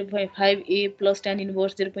 0.0.5 ए प्लस ट्यान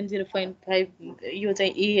इन्भर्स 0.0.5 यो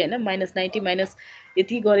चाहिँ ए होइन माइनस 90 माइनस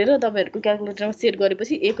यति गरेर तपाईँहरूको क्यालकुलेटरमा सेट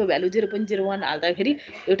गरेपछि ए को भ्यालु 0.01 हाल्दाखेरि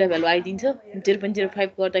एउटा भ्यालु आइदिन्छ,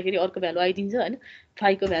 0.05 गर्दाखेरि अर्को भ्यालु आइदिन्छ होइन।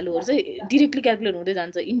 फाइको भ्यालुहरू चाहिँ डिरेक्टली क्यालकुलेट हुँदै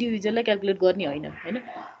जान्छ, इन्डिभिजुअललाई क्यालकुलेट गर्ने होइन होइन।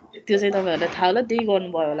 त्यो चाहिँ तपाईँहरूलाई थाहा होला, त्यही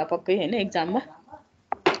गर्नुभयो होला पक्कै होइन एक्जाममा,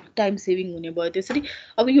 टाइम सेभिङ हुने भयो त्यसरी।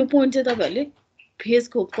 अब यो पोइन्ट चाहिँ तपाईँहरूले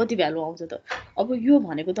फेजको कति भ्यालु आउँछ त, अब यो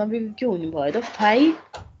भनेको तपाईँको के हुने भयो त, फाइ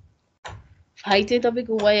चाहिँ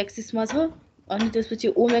तपाईँको वाइ एक्सिसमा छ, अनि त्यसपछि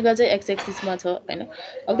ओमेगा चाहिँ एक्स एक्सिसमा छ होइन।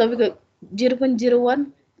 अब तपाईँको 0.01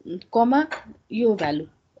 कमा यो भ्यालु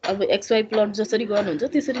अब एक्सवाई प्लट जसरी गर्नुहुन्छ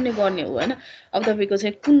त्यसरी नै गर्ने हो होइन। अब तपाईँको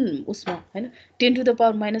चाहिँ कुन उसमा होइन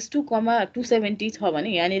 10⁻⁻2 कमा 270 छ भने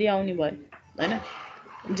यहाँनिर आउने भयो होइन।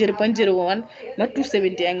 0.01मा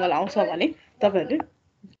 270 एङ्गल आउँछ भने तपाईँहरूले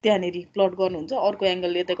त्यहाँनिर प्लट गर्नुहुन्छ, अर्को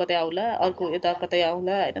एङ्गल यता कतै आउला, अर्को यता कतै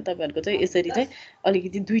आउला होइन। तपाईँहरूको चाहिँ यसरी चाहिँ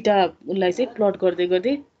अलिकति दुईवटा उसलाई चाहिँ प्लट गर्दै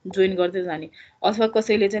गर्दै जोइन गर्दै जाने। अथवा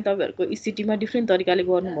कसैले चाहिँ तपाईँहरूको स्थितिमा डिफ्रेन्ट तरिकाले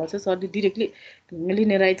गर्नुभएको छ, सरले डिरेक्टली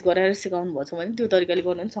लिनियराइज गराएर सिकाउनु भएको छ भने त्यो तरिकाले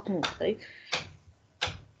गर्न पनि सक्नुहुन्छ है,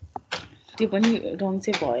 त्यो पनि रङ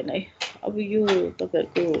चाहिँ भएन है। अब यो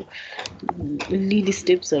तपाईँहरूको लिड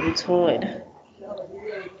स्टेप्सहरू छ होइन।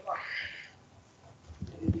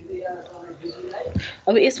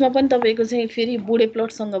 अब यसमा पनि तपाईँको चाहिँ फेरि बुढे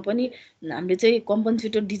प्लटसँग पनि हामीले चाहिँ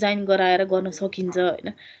कम्पन्सेटर डिजाइन गराएर गर्न सकिन्छ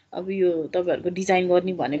होइन। अब यो तपाईँहरूको डिजाइन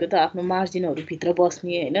गर्ने भनेको त आफ्नो मार्जिनहरूभित्र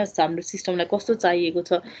बस्ने होइन, हाम्रो सिस्टमलाई कस्तो चाहिएको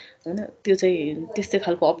छ होइन, त्यो चाहिँ त्यस्तै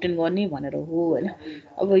खालको अप्टेन गर्ने भनेर हो होइन।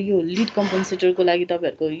 अब यो लिड कम्पन्सेटरको लागि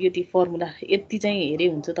तपाईँहरूको यति फर्मुला यति चाहिँ हेरे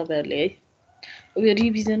हुन्छ तपाईँहरूले है। अब यो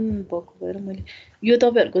रिभिजन भएको भएर मैले यो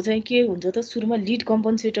तपाईँहरूको चाहिँ के हुन्छ त, सुरुमा लिड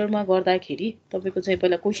कम्पन्सेटरमा गर्दाखेरि तपाईँको चाहिँ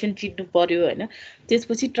पहिला क्वेसन चिन्नु पर्यो होइन।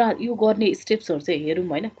 त्यसपछि यो गर्ने स्टेप्सहरू चाहिँ हेरौँ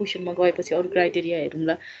होइन, क्वेसनमा गएपछि अरू क्राइटेरिया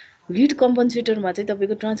हेरौँला। लिड कम्पन्सेटरमा चाहिँ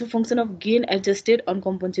तपाईँको transfer function of gain adjusted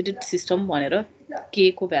अनकम्पन्सेटेड system भनेर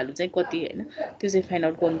के को भ्यालु चाहिँ कति होइन त्यो चाहिँ फाइन्ड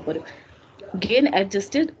आउट गर्नु पर्यो। गेन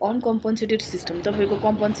एडजस्टेड अनकम्पन्सेटेड सिस्टम तपाईँको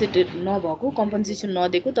कम्पन्सेटेड नभएको, कम्पन्सेसन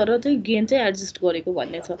नदिएको तर चाहिँ गेन चाहिँ एडजस्ट गरेको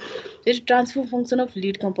भन्ने छ। फेरि transfer function of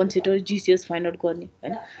lead कम्पन्सेटर जिसिएस find out गर्ने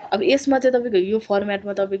होइन। अब यसमा चाहिँ तपाईँको यो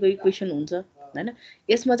फर्मेटमा तपाईँको इक्वेसन हुन्छ होइन।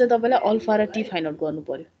 यसमा चाहिँ तपाईँलाई अल्फा र टी फाइन्ड आउट गर्नु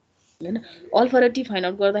पर्यो होइन। अल्फा र टी फाइन्ड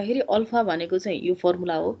आउट गर्दाखेरि अल्फा भनेको चाहिँ यो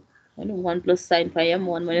फर्मुला हो होइन, 1 + sin φm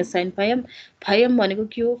 1 - sin φm। φm भनेको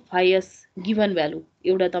के हो, फाइएस गिभन भ्यालु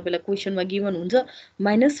एउटा तपाईँलाई क्वेसनमा गिभन हुन्छ,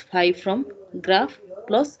 minus 5 from graph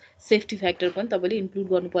plus safety factor पनि तपाईँले इन्क्लुड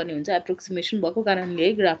गर्नुपर्ने हुन्छ एप्रोक्सिमेसन भएको कारणले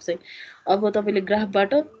है ग्राफ चाहिँ। अब तपाईँले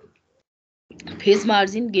ग्राफबाट फेज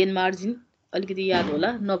मार्जिन गेन मार्जिन अलिकति याद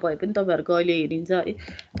होला, नभए पनि तपाईँहरूको अहिले हेरिन्छ है।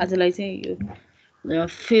 आजलाई चाहिँ यो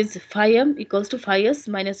phase φm = φs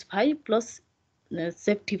 - 5 plus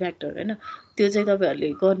safety factor होइन, त्यो चाहिँ तपाईँहरूले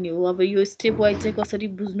गर्ने हो। अब यो स्टेप वाइज चाहिँ कसरी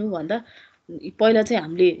बुझ्नु भन्दा पहिला चाहिँ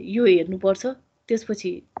हामीले यो हेर्नुपर्छ,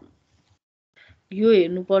 त्यसपछि यो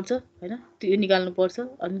हेर्नुपर्छ होइन, त्यो निकाल्नुपर्छ,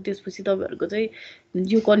 अनि त्यसपछि तपाईँहरूको चाहिँ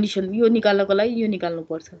यो कन्डिसन यो निकाल्नको लागि यो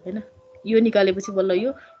निकाल्नुपर्छ होइन। यो निकालेपछि बल्ल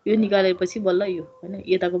यो निकालेपछि बल्ल यो होइन,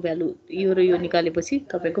 यताको भ्यालु यो र यो निकालेपछि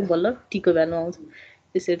तपाईँको बल्ल टीको भ्यालु आउँछ।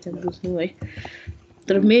 त्यसरी चाहिँ बुझ्नु है।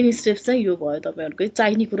 तर मेन स्टेप्स चाहिँ यो भयो तपाईँहरूकै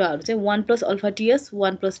चाहिने कुराहरू चाहिँ 1 + अल्फा टीएस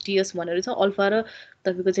 1 + टीएस भनेर छ, अल्फा र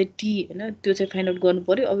तपाईँको चाहिँ टी होइन त्यो चाहिँ फाइन्ड आउट गर्नु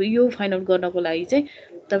पर्यो। अब यो फाइन्ड आउट गर्नको लागि चाहिँ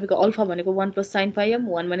तपाईँको अल्फा भनेको 1 + sin φm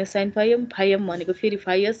 1 - sin φm, φm भनेको फेरि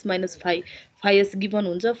φs - 5, φs गिभन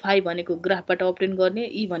हुन्छ, 5 भनेको ग्राफबाट अप्टेन गर्ने,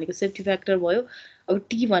 ई भनेको सेफ्टी फ्याक्टर भयो। अब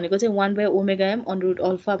टी भनेको चाहिँ 1/ओमेगा m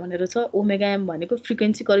 √अल्फा भनेर छ, ओमेगा m भनेको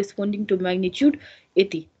फ्रिक्वेन्सी करेस्पोन्डिङ टु म्याग्निट्युड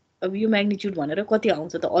यति। अब यो म्याग्निट्युड भनेर कति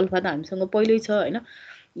आउँछ त, अल्फा त हामीसँग पहिल्यै छ होइन,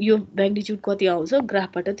 यो म्याग्निट्युड कति आउँछ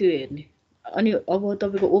ग्राफबाट त्यो हेर्ने। अनि अब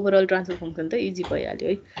तपाईँको ओभरअल ट्रान्सफर फङ्सन त इजी भइहाल्यो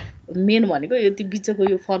है। मेन भनेको यति बिचको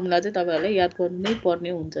यो फर्मुला चाहिँ तपाईँहरूलाई याद गर्नु नै पर्ने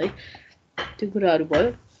हुन्छ है, त्यो कुराहरू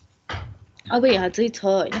भयो। अब यहाँ चाहिँ छ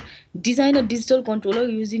हैन, design a digital controller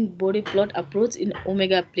using board plot approach in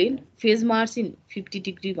omega plain, phase margin 50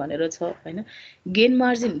 degree भनेर छ हैन, gain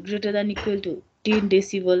margin greater than equal to 10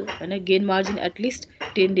 decibel हैन, गेन मार्जिन एटलिस्ट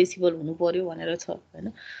 10 डेसिबल हुनु पर्यो भनेर छ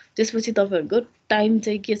हैन। त्यसपछि तपाईहरुको टाइम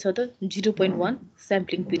चाहिँ के छ त 0.1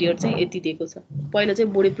 स्याम्पलिङ पिरियड चाहिँ यति दिएको छ। पहिला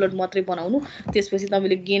चाहिँ बोर्डे प्लट मात्रै बनाउनु, त्यसपछि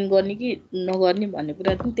तपाईले गेन गर्ने कि नगर्ने भन्ने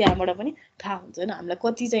कुरा पनि त्यहाँबाट पनि थाहा हुन्छ हैन। हामीलाई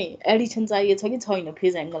कति चाहिँ एडिसन चाहिएको छ कि छैन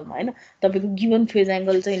फेज एंगलमा हैन, तपाईको गिवन फेज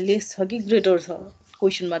एंगल चाहिँ लेस छ कि ग्रेटर छ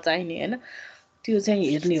क्वेशनमा चाहिने हैन, त्यो चाहिँ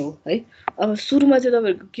हेर्ने हो है। अब सुरुमा चाहिँ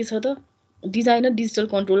तपाईहरुको के छ त डिजाइन डिजिटल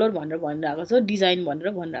कन्ट्रोलर भनेर भनिरहेको छ, डिजाइन भनेर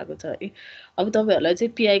भनिरहेको छ है। अब तपाईहरुलाई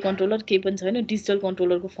चाहिँ पीआई कन्ट्रोलर केही पनि छैन, डिजिटल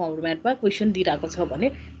कन्ट्रोलरको फर्मेटमा क्वेशन दिइरहेको छ भने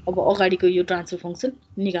अब अगाडिको यो ट्रान्सफर फंक्सन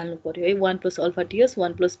निकाल्नु पर्यो है। 1 + अल्फा टीएस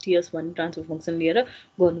 1 + टीएस भन्ने ट्रान्सफर फंक्सन लिएर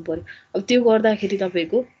गर्नु पर्यो। अब त्यो गर्दाखेरि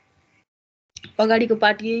तपाईको अगाडिको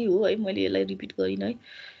पार्ट यही हो है, मैले यसलाई रिपिट गरिन है।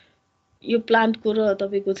 यो प्लान्टको र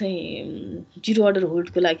तपाईको चाहिँ जीरो अर्डर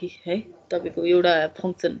होल्डको लागि है, तपाईको एउटा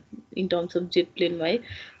function in terms of jet प्लेनमा है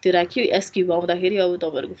त्यो राख्यो। एस क्यूब आउँदाखेरि अब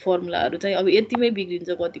तपाईहरुको फर्मुलाहरु चाहिँ अब यतिमै बिग्रिन्छ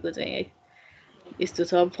कतिको चाहिँ है। यस्तो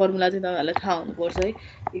छ, फर्मुला चाहिँ तपाईहरुलाई थाहा हुनुपर्छ है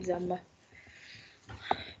एक्जाममा।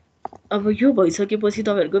 अब यो भइसकेपछि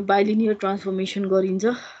तपाईहरुको बाइलिनियर ट्रान्सफर्मेसन गरिन्छ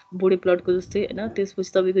बोर्डे प्लटको जस्तै हैन।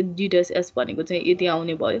 त्यसपछि तपाईको g-s भनेको चाहिँ यति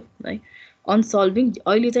आउने भयो है। अनसल्भिङ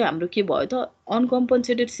अहिले चाहिँ हाम्रो के भयो त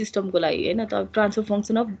अनकम्पन्सेटेड सिस्टमको लागि हैन त transfer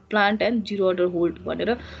function of plant and zero order hold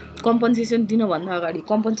भनेर कम्पन्सेसन दिन भन्दा अगाडि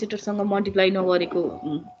कम्पन्सेटरसँग मल्टिप्लाई नगरेको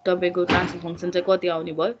तपाईको ट्रान्सफर फंक्सन चाहिँ कति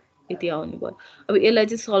आउने भयो, यति आउने भयो। अब यसलाई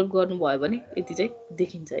चाहिँ सल्भ गर्नुभयो भने यति चाहिँ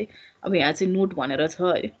देखिन्छ है। अब यहाँ चाहिँ नोट भनेर छ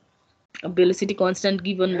है, भेलोसिटी कन्स्ट्यान्ट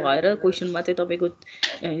गिभन भएर क्वेशनमा चाहिँ तपाईको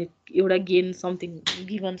एउटा गेन समथिङ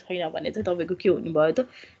गिभन छैन भने चाहिँ तपाईको के हुने भयो त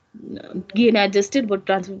गेन एडजस्टेड बट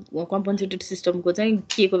ट्रान्सफर कम्पन्सेटेड सिस्टमको चाहिँ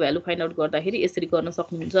के को भ्यालु फाइन्ड आउट गर्दाखेरि यसरी गर्न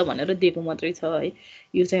सक्नुहुन्छ भनेर दिएको मात्रै छ है।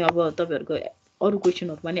 यो चाहिँ अब तपाईहरुको अरु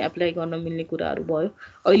क्वेशनहरुमा नि एप्लाई गर्न मिल्ने कुराहरु भयो।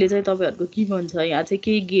 अहिले चाहिँ तपाईहरुको गिभन छ, यहाँ चाहिँ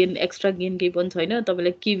केही गेन एक्स्ट्रा गेन केही पनि छैन,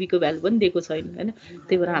 तपाईलाई केवी को भ्यालु पनि दिएको छैन हैन।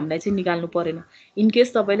 त्यही भएर हामीलाई चाहिँ निकाल्नु परेन। इन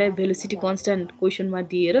केस तपाईलाई भेलोसिटी कन्स्ट्यान्ट क्वेशनमा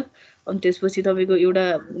दिएर अनि त्यसपछि तपाईको एउटा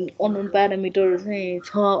अननोन प्यारामिटर चाहिँ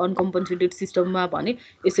छ अनकम्पन्सेटेड सिस्टममा भने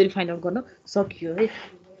यसरी फाइन्ड आउट गर्न सकियो है।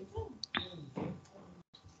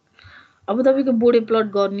 अब तपाईको बोर्डे प्लट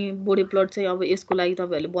गर्ने, बोर्डे प्लट चाहिँ अब यसको लागि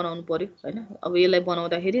तपाईहरुले बनाउनु पर्यो हैन। अब यसलाई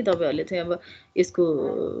बनाउँदाखेरि तपाईहरुले चाहिँ अब यसको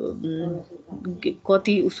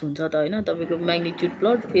कति उस हुन्छ त हैन, तपाईको म्याग्निट्युड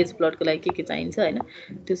प्लट फेज प्लटको लागि के चाहिन्छ हैन,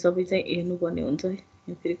 त्यो सबै चाहिँ हेर्नुपर्ने हुन्छ है।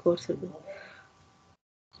 यो फेरि कर्सर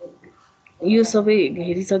यो सबै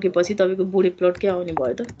हेरिसकेपछि तपाईको बोर्डे प्लट के आउने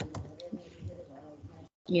भयो त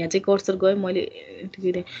यहाँ चाहिँ कर्सर गयो मैले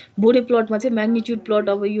बोर्डे प्लटमा चाहिँ म्याग्निट्युड प्लट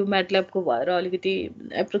अब यो म्याटल्याबको भएर अलिकति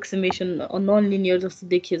एप्रोक्सिमेसन नन लिनियर जस्तो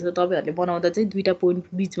देखिएछ। तपाईहरुले बनाउँदा चाहिँ दुईटा पोइन्ट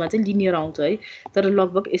बीचमा चाहिँ लिनियर आउँछ है, तर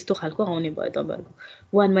लगभग यस्तो खालको आउने भयो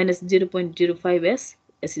तपाईहरुको 1 - 0.05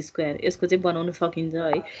 s स्क्वायर। यसको चाहिँ बनाउन सकिन्छ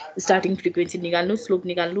है। स्टार्टिङ फ्रिक्वेन्सी निकाल्नु, स्लोप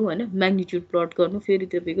निकाल्नु हैन, म्याग्निट्युड प्लट गर्नु, फेरि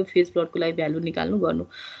तपाईको फेज प्लटको लागि भ्यालु निकाल्नु गर्नु।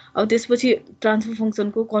 अब त्यसपछि ट्रान्सफर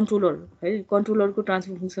फंक्सनको कन्ट्रोलर है, कन्ट्रोलरको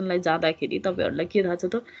ट्रान्सफर फंक्सनलाई जाँदाखेरि तपाईहरुलाई के थाहा छ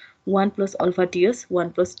त 1 + अल्फा टीएस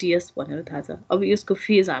 1 + टीएस भनेर थाहा छ। अब यसको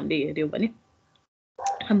फेज हामीले हेर्यौ भने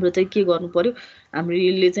हाम्रो चाहिँ के गर्नु पर्यो, हाम्रो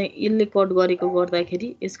यसले कट गरेको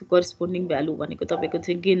गर्दाखेरि यसको करेस्पोन्डिङ भ्यालु भनेको तपाईको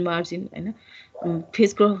चाहिँ गेन मार्जिन हैन,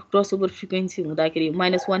 फेज क्रसओभर फ्रिक्वेन्सी हुँदाखेरि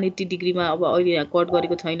 -180 डिग्रीमा अब अहिले यहाँ कट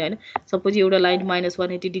गरेको छैन हैन। सपोज एउटा लाइन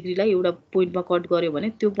 -180 डिग्रीलाई एउटा पोइन्टमा कट गर्यो भने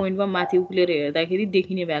त्यो पोइन्टमा माथि उक्लेर हेर्दाखेरि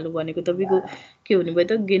देखिने भ्यालु भनेको तपाईको के हुने भयो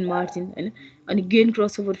त गेन मार्जिन हैन। अनि गेन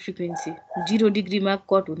क्रसओभर फ्रिक्वेन्सी 0 डिग्रीमा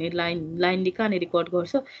कट हुने लाइनले कहाँनेरि कट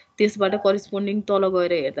गर्छ त्यसबाट करेस्पोन्डिङ तल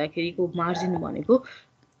गएर हेर्दाखेरिको मार्जिन भनेको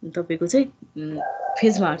तपाईको चाहिँ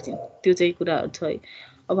फेज मार्जिन, त्यो चाहिँ कुराहरु छ है।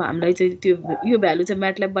 अब हामीलाई चाहिँ त्यो यो भ्यालु चाहिँ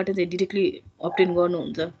म्याटल्याबबाट चाहिँ डाइरेक्टली अब्टेन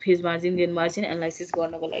गर्नुहुन्छ phase margin gain margin analysis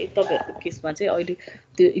गर्नको लागि। तपाईहरुको केसमा चाहिँ अहिले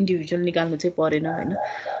त्यो इन्डिभिजुअल निकाल्नु चाहिँ परेन हैन।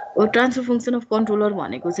 अब ट्रान्सफर फंक्सन अफ कन्ट्रोलर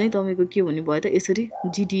भनेको चाहिँ तपाईको के हुने भयो त यसरी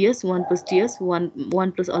GTS 1 + TS 1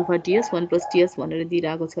 + alpha TS 1 + TS भनेर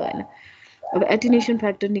दिइराको छ हैन। अब एटेन्युएसन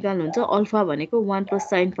फ्याक्टर निकाल्नुहुन्छ, अल्फा भनेको 1 +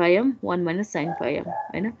 sin phi m 1 - sin phi m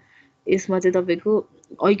हैन। यसमा चाहिँ तपाईको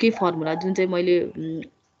ऐकै फर्मुला जुन चाहिँ मैले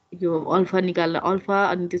यो अल्फा निकाल्न अल्फा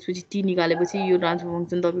अनि त्यसपछि टी निकालेपछि यो ट्रान्सफर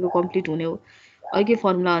फंक्सन तपाईको कम्प्लिट हुने हो। ऐकै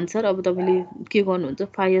फर्मुला अनुसार अब तपाईले के गर्नुहुन्छ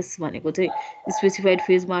फाइएस भनेको चाहिँ स्पेसिफाइड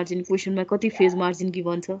फेज मार्जिन, क्वेशनमा कति फेज मार्जिन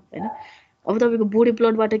गिभन छ हैन। अब तपाईको बोर्डे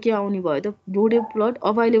प्लटबाट के आउने भयो त बोर्डे प्लट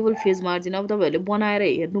अभाइलेबल फेज मार्जिन। अब तपाईहरुले बनाएर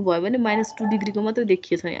हेर्नु भयो भने -2 डिग्रीको मात्रै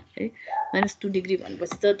देखिएछ यहाँ है। -2 डिग्री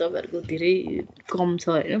भनेपछि त तपाईहरुको धेरै कम छ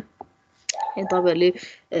हैन। तपाईहरुले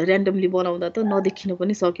र्यान्डमली बनाउँदा त नदेखिन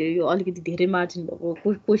पनि सक्यो यो अलिकति धेरै मार्जिन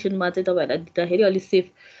भएको क्वेशनमा चाहिँ तपाईहरुलाई दिँदाखेरि अलि सेफ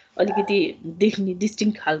अलिकति देख्ने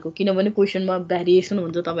डिस्टिङ्क्ट खालको किनभने क्वेशनमा भ्यारिएसन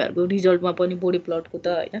हुन्छ तपाईहरुको रिजल्टमा पनि बोडी प्लटको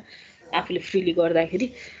त हैन आफूले फ्रीली गर्दाखेरि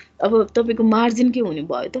अब तपाईको मार्जिन के हुने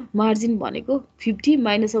भयो त मार्जिन भनेको 50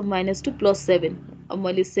 माइनस अफ -2 + 7 अब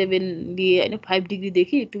मैले 7 लिए हैन 5 डिग्री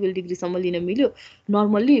देखि 12 डिग्री सम्म लिन मिल्यो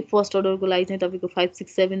नर्मल्ली फर्स्ट अर्डरको लागि चाहिँ तपाईको 5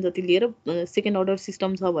 6 7 जति लिएर सेकेन्ड अर्डर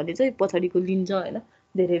सिस्टम छ भने चाहिँ पछाडीको लिन्छ हैन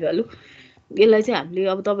धेरै भ्यालु यसलाई चाहिँ हामीले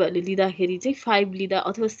अब तपाईहरुले लिँदाखेरि चाहिँ 5 लिँदा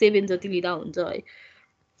अथवा 7 जति लिँदा हुन्छ है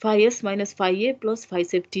 5s - 5a +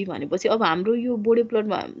 550 भनेपछि अब हाम्रो यो बोडी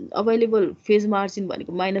प्लटमा अवेलेबल फेज मार्जिन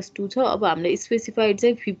भनेको -2 छ अब हामीले स्पेसिफाइड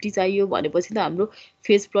चाहिँ 50 चाहियो भनेपछि त हाम्रो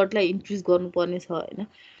फेज प्लटलाई इन्क्रिज गर्नुपर्ने छ हैन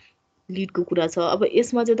लिडको कुरा छ अब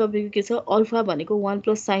यसमा चाहिँ तपाईको के छ अल्फा भनेको 1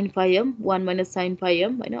 + sin phi m 1 - sin phi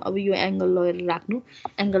m हैन अब यो एंगल लगेर राख्नु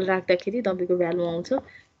एंगल राख्दाखेरि तपाईको भ्यालु आउँछ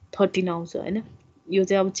 13 आउँछ हैन यो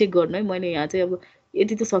चाहिँ अब चेक गर्नु है मैले यहाँ चाहिँ अब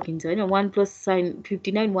यति त सकिन्छ हैन 1 + sin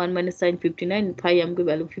 59 1 - sin 59 phi m को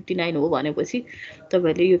भ्यालु 59 हो भनेपछि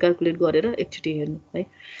तपाईहरुले यो क्याल्कुलेट गरेर एकचोटी हेर्नु है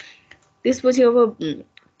त्यसपछि अब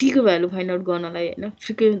टी को भ्यालु फाइन्ड आउट गर्नलाई हैन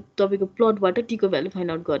फ्रिक्वेन्ट तपाईको प्लटबाट टी को भ्यालु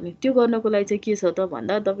फाइन्ड आउट गर्ने त्यो गर्नको लागि चाहिँ के छ त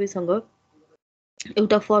भन्दा तपाईसँग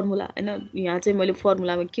एउटा फर्मुला हैन यहाँ चाहिँ मैले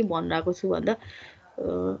फर्मुलामा के भनिरहेको छु भन्दा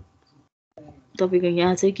तपाईको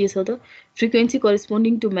यहाँ चाहिँ के छ त frequency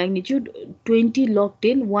corresponding to magnitude 20 log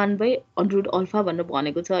 10 1/√ alpha भनेर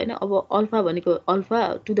भनेको छ हैन अब अल्फा भनेको अल्फा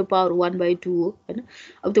टु द पावर 1/2 हो हैन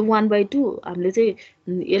अब त्यो 1/2 हामीले चाहिँ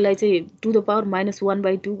यसलाई चाहिँ टु द पावर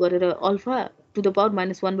 -1/2 गरेर अल्फा टु द पावर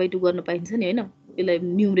 -1/2 गर्न पाइन्छ नि हैन यसलाई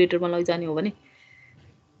न्युमरेटरमा लैजाने हो भने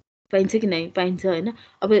पाइन्छ कि नै पाइन्छ हैन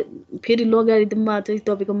अब फेरि लोगारिथममा चाहिँ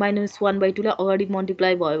तपाईको -1/2 लाई अगाडि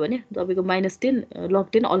मल्टिप्लाई भयो भने तपाईको -10 log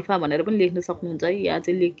 10 अल्फा भनेर पनि लेख्न सक्नुहुन्छ है यहाँ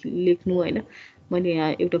चाहिँ लेख्नु हैन मैले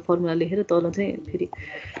यहाँ एउटा फर्मुला लेखेर तल चाहिँ फेरि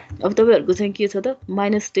अब तपाईहरुको चाहिँ के छ त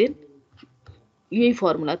 -10 यही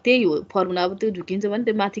फर्मुला त्यही हो फर्मुला अब त्यो झुकिन्छ भने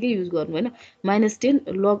त्यो माथिकै युज गर्नु हैन -10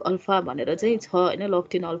 log अल्फा भनेर चाहिँ छ हैन log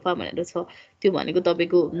 10 अल्फा भनेर छ त्यो भनेको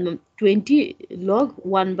तपाईको 20 log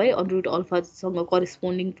 1/√ अल्फा सँग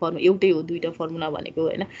करेस्पोन्डिङ फर्मुला एउटै हो दुईटा फर्मुला भनेको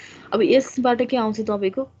हैन अब यसबाट के आउँछ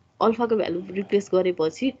तपाईको अल्फाको भ्यालु रिप्लेस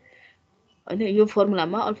गरेपछि हैन यो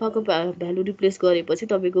फर्मुलामा अल्फाको भ्यालु रिप्लेस गरेपछि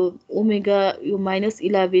तपाईको ओमेगा यो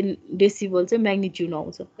 -11 डेसिबल चाहिँ म्याग्निट्युड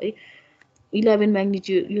आउँछ है 11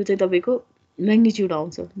 म्याग्निट्युड यो चाहिँ तपाईको म्याग्निट्युड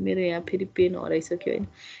आउँछ मेरो यहाँ फेरि पेन हराइसक्यो हैन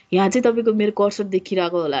यहाँ चाहिँ तपाईको मेरो कर्सर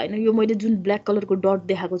देखिरहेको होला हैन यो मैले जुन ब्ल्याक कलरको डट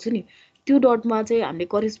देखाएको छु नि त्यो डटमा चाहिँ हामीले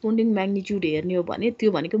करेस्पोन्डिङ म्याग्निट्युड हेर्ने हो भने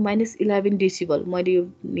त्यो भनेको -11 डेसिबल मैले यो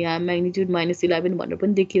यहाँ म्याग्निट्युड -11 भनेर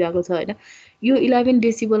पनि देखिरहेको छ हैन यो 11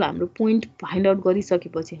 डेसिबल हाम्रो पोइन्ट फाइन्ड आउट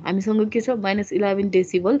गरिसकेपछि हामीसँग के छ -11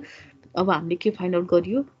 डेसिबल अब हामीले के फाइन्ड आउट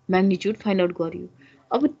गरियो म्याग्निट्युड फाइन्ड आउट गरियो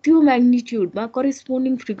अब त्यो म्याग्निट्युडमा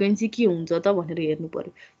करेस्पोन्डिङ फ्रिक्वेन्सी के हुन्छ त भनेर हेर्नु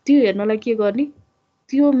पर्यो त्यो हेर्नलाई के गर्ने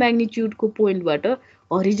त्यो म्याग्निट्युडको पोइन्टबाट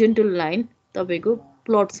हरिजोन्टल लाइन तपाईको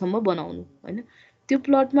प्लटसम्म बनाउनु हैन त्यो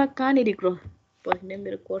प्लटमा कहाँनेरि पर्ने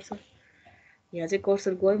मेरो कर्सर यहाँ चाहिँ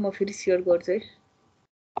कर्सर गयो म फेरि शेयर गर्छु है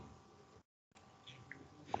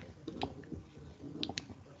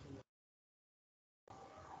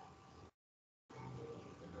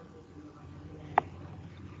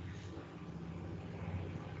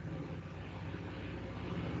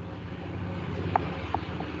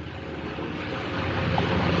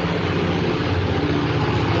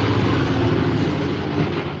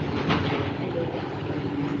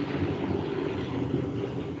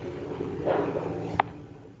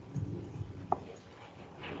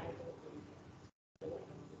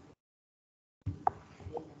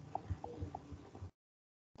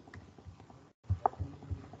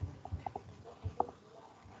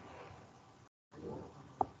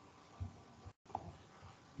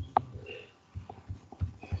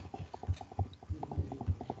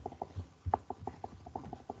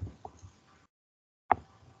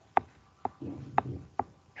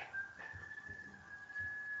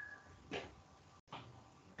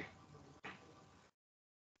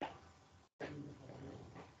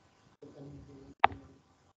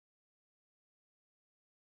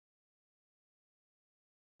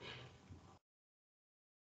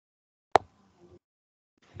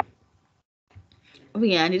अब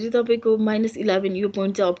यहाँनिर तपाईको -11 यो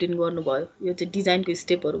पोइन्ट चाहिँ अब्टेन गर्नुभयो यो चाहिँ डिजाइनको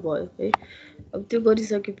स्टेपहरु भयो है अब त्यो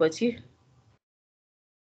गरिसकेपछि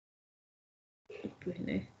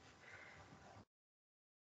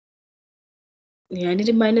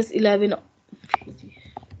यहाँनिर -11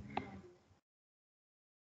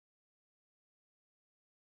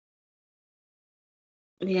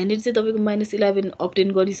 यहाँनिर चाहिँ तपाईँको -11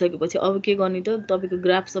 अब्टेन गरिसकेपछि अब के गर्ने त तपाईँको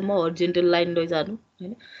ग्राफसम्म हरिजेन्टल लाइन लैजानु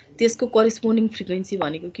हैन। त्यसको करेस्पोन्डिङ फ्रिक्वेन्सी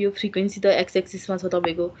भनेको के हो, फ्रिक्वेन्सी त एक्स एक्सिसमा छ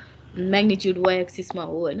तपाईँको, म्याग्निट्युड वाइ एक्सिसमा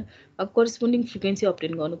हो हैन। अब करेस्पोन्डिङ फ्रिक्वेन्सी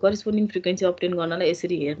अब्टेन गर्नु, करेस्पोन्डिङ फ्रिक्वेन्सी अब्टेन गर्नलाई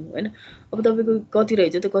यसरी हेर्नु हैन। अब तपाईँको कति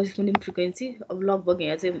रहेछ त करेस्पोन्डिङ फ्रिक्वेन्सी, अब लगभग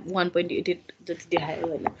यहाँ चाहिँ 1.88 जति देखायो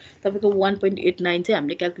हैन। तपाईँको 1.89 चाहिँ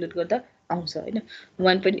हामीले क्याल्कुलेट गर्दा आउँछ हैन,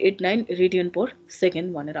 1.89 रेडियन पर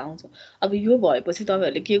सेकेन्ड भनेर आउँछ। अब यो भएपछि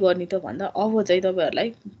तपाईँहरूले के गर्ने त भन्दा अब चाहिँ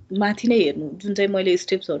तपाईँहरूलाई माथि नै हेर्नु, जुन चाहिँ मैले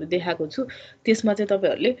स्टेप्सहरू देखाएको छु त्यसमा चाहिँ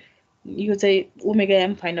तपाईँहरूले यो चाहिँ ओमेगा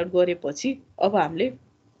एम फाइन्ड आउट गरेपछि अब हामीले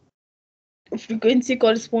फ्रिक्वेन्सी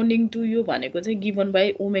करेस्पोन्डिङ टु यो भनेको चाहिँ given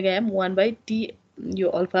by omega am 1/t यो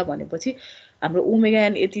अल्फा भनेपछि हाम्रो ओमेगा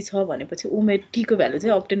एन यति छ भनेपछि टीको भ्यालु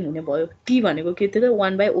चाहिँ अब्टेन हुने भयो। टी भनेको के थियो त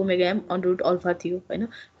 1/ओमेगा एम अन्डर अल्फा थियो हैन।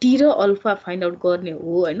 टी र अल्फा फाइन्ड आउट गर्ने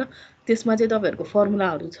हो हैन। त्यसमा चाहिँ तपाईँहरूको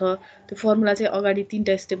फर्मुलाहरू छ, त्यो फर्मुला चाहिँ अगाडि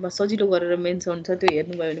 3टा स्टेपमा सजिलो गरेर मेन्सन छ, त्यो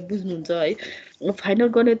हेर्नुभयो भने बुझ्नुहुन्छ है। फाइन्ड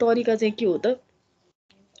आउट गर्ने तरिका चाहिँ के हो त,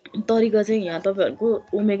 तरिका चाहिँ यहाँ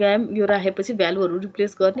तपाईँहरूको ओमेगा एम यो राखेपछि भ्यालुहरू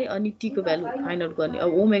रिप्लेस गर्ने अनि टीको भ्यालु फाइन्ड आउट गर्ने।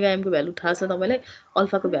 अब ओमेगा एमको भ्यालु थाहा छ तपाईँलाई,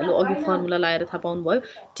 अल्फाको भ्यालु अघि फर्मुला लगाएर थाहा पाउनुभयो,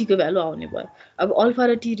 टीको भ्यालु आउने भयो। अब अल्फा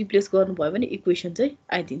र टी रिप्लेस गर्नुभयो भने इक्वेसन चाहिँ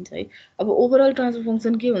आइदिन्छ है। अब ओभरअल ट्रान्सफर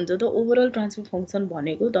फङ्सन के हुन्छ त, ओभरअल ट्रान्सफर फङ्सन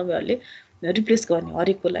भनेको तपाईँहरूले रिप्लेस गर्ने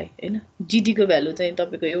हरेकको लागि हैन। जीडीको भ्यालु चाहिँ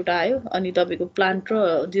तपाईँको एउटा आयो अनि तपाईँको प्लान्ट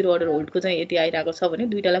र जिरो अर्डर होल्डको चाहिँ यति आइरहेको छ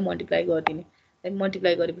भने दुईटालाई मल्टिप्लाई गरिदिने,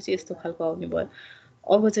 मल्टिप्लाई गरेपछि यस्तो खालको आउने भयो।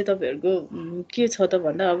 अब चाहिँ तपाईँहरूको के छ त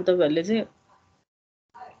भन्दा अब तपाईँहरूले चाहिँ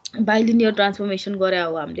बाइलिनियर ट्रान्सफर्मेसन गरे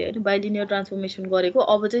हो हामीले हैन। बाइलिनियर ट्रान्सफर्मेसन गरेको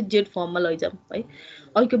अब चाहिँ जेड फर्ममा लैजाउँ है।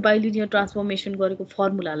 अहिलेको बाइलिनियर ट्रान्सफर्मेसन गरेको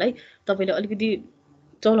फर्मुलालाई तपाईँले अलिकति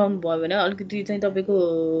चलाउनु भयो भने अलिकति चाहिँ तपाईँको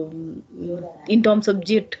इन टर्म्स अफ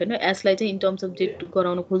जेड हैन, एसलाई चाहिँ इन टर्म्स अफ जेड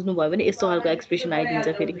गराउन खोज्नु भयो भने यस्तो खालको एक्सप्रेसन आइदिन्छ।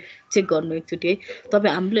 फेरि चेक गर्नु एकचोटि है।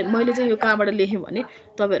 तपाईँ हामीले मैले चाहिँ यो कहाँबाट लेखेँ भने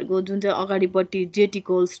तपाईँहरूको जुन चाहिँ अगाडिपट्टि जेट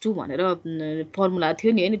इक्वल्स टू भनेर फर्मुला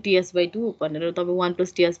थियो नि हैन, ts/2 भनेर तपाईँ 1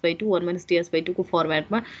 + ts/2 1 - ts/2 को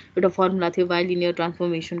फर्मेटमा एउटा फर्मुला थियो बाइलिनियर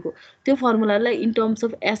ट्रान्सफर्मेसनको। त्यो फर्मुलालाई इन टर्म्स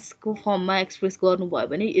अफ एसको फर्ममा एक्सप्रेस गर्नुभयो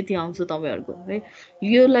भने यति आउँछ तपाईँहरूको है।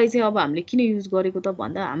 योलाई चाहिँ अब हामीले किन युज गरेको त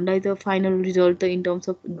भन्दा हामीलाई त फाइनल रिजल्ट त इन टर्म्स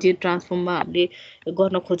अफ जेड ट्रान्सफर्ममा हामीले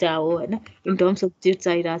गर्न खोजा हो हैन, इन टर्म्स अफ जेड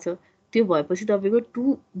चाहिरहेछ। त्यो भएपछि तपाईँको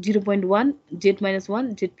 2 0.1 z-1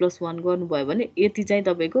 z+1 गर्नुभयो भने यति चाहिँ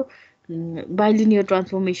तपाईँको बाइलिनियर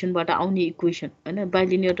ट्रान्सफर्मेसनबाट आउने इक्वेसन हैन।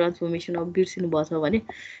 बाइलिनियर ट्रान्सफर्मेसन अब बिर्सिनु भएछ भने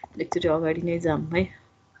एकचोटि अगाडि नै जाऊँ है।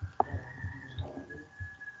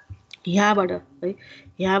 यहाँबाट है,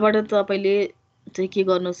 यहाँबाट तपाईँले चाहिँ के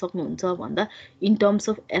गर्न सक्नुहुन्छ भन्दा इन टर्म्स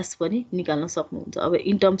अफ एस पनि निकाल्न सक्नुहुन्छ। अब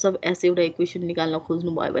इन टर्म्स अफ एस एउटा इक्वेसन निकाल्न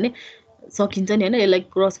खोज्नु भयो भने सकिन्छ नि हैन, यसलाई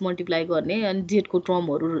क्रस मल्टिप्लाई गर्ने अनि जेडको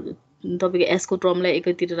टर्महरू तपाईँको एसको टर्मलाई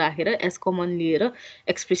एकैतिर राखेर एस कमन लिएर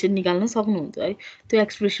एक्सप्रेसन निकाल्न सक्नुहुन्छ है। त्यो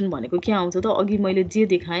एक्सप्रेसन भनेको के आउँछ त, अघि मैले जे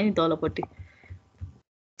देखाएँ नि तलपट्टि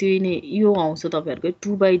त्यही नै यो आउँछ तपाईँहरूको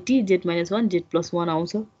 2/t z-1 z+1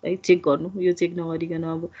 आउँछ है। चेक गर्नु, यो चेक नगरिकन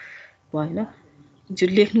अब भएन, जो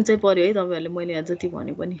लेख्नु चाहिँ पर्यो है तपाईँहरूले, मैले यहाँ जति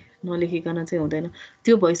भने पनि नलेखिकन चाहिँ हुँदैन।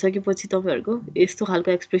 त्यो भइसकेपछि तपाईँहरूको यस्तो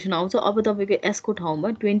खालको एक्सप्रेसन आउँछ। अब तपाईँको एसको ठाउँमा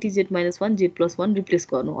 20 z-1 z+1 रिप्लेस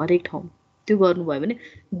गर्नु हरेक ठाउँमा, त्यो गर्नुभयो भने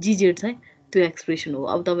जिजेड चाहिँ त्यो एक्सप्रेसन हो।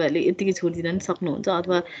 अब तपाईँहरूले यतिकै छोडिदिन पनि सक्नुहुन्छ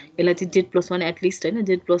अथवा यसलाई चाहिँ z+1 एटलिस्ट हैन,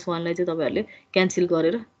 z+1लाई चाहिँ तपाईँहरूले क्यान्सल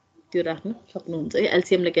गरेर त्यो राख्न सक्नुहुन्छ है।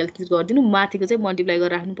 एलसिएमलाई क्याल्कुलेट गरिदिनु, माथिको चाहिँ मल्टिप्लाई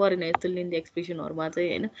गरेर राख्नु परेन यस्तो लेन्दी एक्सप्रेसनहरूमा चाहिँ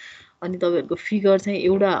हैन। अनि तपाईँहरूको फिगर चाहिँ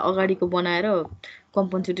एउटा अगाडिको बनाएर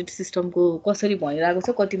कम्पन्सेटेड सिस्टमको कसरी भइरहेको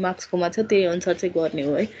छ, कति मार्क्सकोमा छ, त्यही अनुसार चाहिँ गर्ने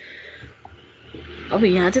हो है। अब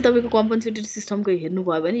यहाँ चाहिँ तपाईँको कम्पन्सेटेड सिस्टमको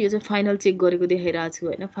हेर्नुभयो भने यो चाहिँ फाइनल चेक गरेको देखाइरहेको छु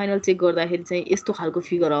हैन। फाइनल चेक गर्दाखेरि चाहिँ यस्तो खालको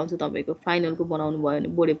फिगर आउँछ तपाईँको फाइनलको बनाउनु भयो भने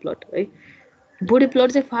बोडे प्लट है। बोडे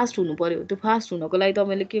प्लट चाहिँ फास्ट हुनु पर्यो। त्यो फास्ट हुनको लागि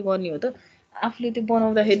तपाईँले के गर्ने हो त, आफूले त्यो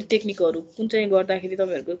बनाउँदाखेरि टेक्निकहरू कुन चाहिँ गर्दाखेरि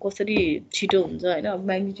तपाईँहरूको कसरी छिटो हुन्छ हैन। अब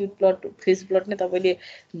म्याग्निट्युड प्लट, फेज प्लट नै तपाईँले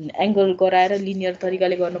एङ्गल गराएर लिनियर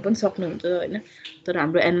तरिकाले गर्न पनि सक्नुहुन्छ हैन। तर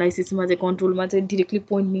हाम्रो एनालाइसिसमा चाहिँ कन्ट्रोलमा चाहिँ डिरेक्टली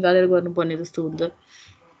पोइन्ट निकालेर गर्नुपर्ने जस्तो हुन्छ,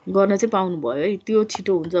 गर्न चाहिँ पाउनुभयो है। त्यो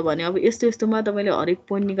छिटो हुन्छ भने अब यस्तो यस्तोमा तपाईँले हरेक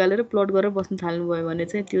पोइन्ट निकालेर प्लट गरेर बस्न थाल्नुभयो भने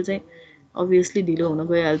चाहिँ त्यो चाहिँ अभियसली ढिलो हुन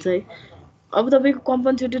गइहाल्छ है। अब तपाईँको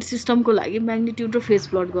कम्पन्सेटेड सिस्टमको लागि म्याग्निट्युड र फेज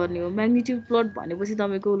प्लट गर्ने हो। म्याग्निट्युड प्लट भनेपछि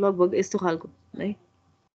तपाईँको लगभग यस्तो खालको है,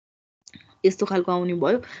 यस्तो खालको आउने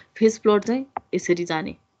भयो। फेज प्लट चाहिँ यसरी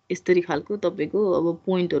जाने, यस्तरी खालको तपाईँको अब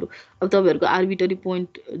पोइन्टहरू, अब तपाईँहरूको आर्बिटरी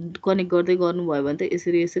पोइन्ट कनेक्ट गर्दै गर्नुभयो भने त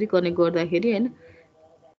यसरी यसरी कनेक्ट गर्दाखेरि हैन,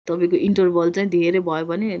 तपाईँको इन्टरभल चाहिँ धेरै भयो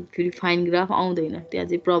भने फेरि फाइन ग्राफ आउँदैन, त्यहाँ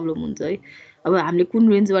चाहिँ प्रब्लम हुन्छ है। अब हामीले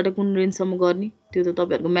कुन रेन्जबाट कुन रेन्जसम्म गर्ने त्यो त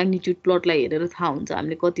तपाईँहरूको म्याग्निट्युड प्लटलाई हेरेर थाहा हुन्छ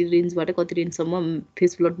हामीले कति रेन्जबाट कति रेन्जसम्म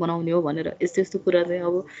फेस प्लट बनाउने हो भनेर यस्तो यस्तो कुरा चाहिँ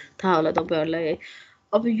अब थाहा होला तपाईँहरूलाई है।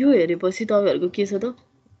 अब यो हेरेपछि तपाईँहरूको के छ त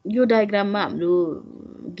यो डायग्राममा हाम्रो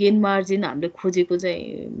गेन मार्जिन हामीले खोजेको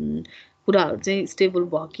चाहिँ कुराहरू चाहिँ स्टेबल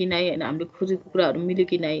भयो कि नै होइन हामीले खोजेको कुराहरू मिल्यो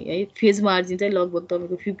कि नै है। फेज मार्जिन चाहिँ लगभग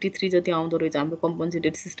तपाईँको 53 जति आउँदो रहेछ हाम्रो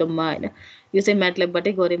कम्पन्सेटेड सिस्टममा होइन। यो चाहिँ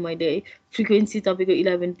म्याटल्याबबाटै गरेँ मैले है। फ्रिक्वेन्सी तपाईँको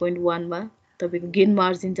 11.1मा तपाईँको गेन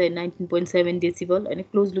मार्जिन चाहिँ 19.7 डेसिबल होइन।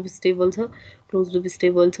 क्लोज लुप स्टेबल छ, क्लोज लुप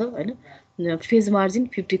स्टेबल छ होइन। Phase margin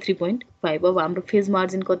 53.5। अब हाम्रो फेज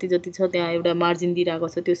मार्जिन कति जति छ त्यहाँ एउटा मार्जिन दिइरहेको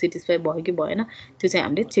छ त्यो सेटिस्फाई भयो कि भएन त्यो चाहिँ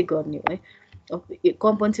हामीले चेक गर्ने हो है। अब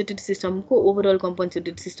कम्पन्सेटेड सिस्टमको ओभरअल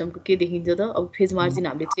कम्पन्सेटेड सिस्टमको के देखिन्छ त अब फेज मार्जिन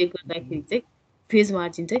हामीले चेक गर्दाखेरि चाहिँ फेज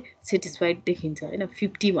मार्जिन चाहिँ सेटिस्फाइड देखिन्छ होइन।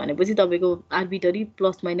 50 भनेपछि तपाईँको आर्बिटरी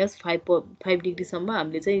प्लस माइनस 5 डिग्रीसम्म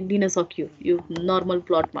हामीले चाहिँ लिन सक्यो यो नर्मल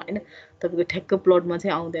प्लटमा होइन। तपाईँको ठ्याक्क प्लटमा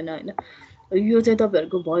चाहिँ आउँदैन होइन। यो चाहिँ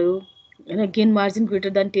तपाईँहरूको भयो होइन। Gain margin greater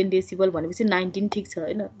than 10 decibel भनेपछि 19 ठिक छ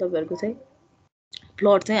होइन। तपाईँहरूको चाहिँ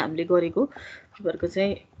प्लट चाहिँ हामीले गरेको तपाईँहरूको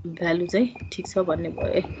चाहिँ भ्यालु चाहिँ ठिक छ भन्ने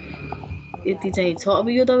भयो है। यति चाहिँ छ। अब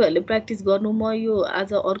यो तपाईँहरूले प्र्याक्टिस गर्नु। म यो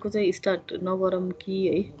आज अर्को चाहिँ स्टार्ट नगरौँ कि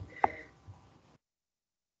है।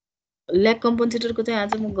 ल्याग कम्पन्सेटरको चाहिँ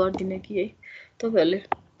आज म गर्दिनँ कि है। तपाईँहरूले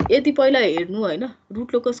यति पहिला हेर्नु होइन।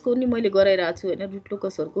 रुट लोकसको नि मैले गराइरहेको छु होइन। रुट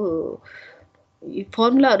लोकसहरूको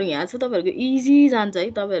फर्मुलाहरू यहाँ छ तपाईँहरूको इजी जान्छ है।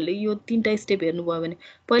 तपाईँहरूले यो 3टा स्टेप हेर्नुभयो भने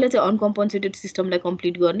पहिला चाहिँ अनकम्पन्सेटेड सिस्टमलाई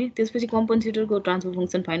कम्प्लिट गर्ने, त्यसपछि कम्पन्सेटरको ट्रान्सफर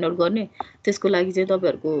फङ्सन फाइन्ड आउट गर्ने। त्यसको लागि चाहिँ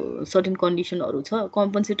तपाईँहरूको सर्टेन कन्डिसनहरू छ।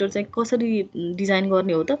 कम्पन्सेटर चाहिँ कसरी डिजाइन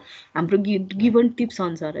गर्ने हो त हाम्रो गिभन टिप्स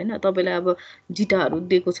अनुसार होइन। तपाईँलाई अब जिटाहरू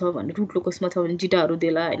दिएको छ भने रुट लोकसमा छ भने जिटाहरू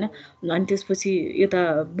देला होइन। अनि त्यसपछि यता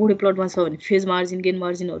बोडे प्लटमा छ भने फेज मार्जिन गेन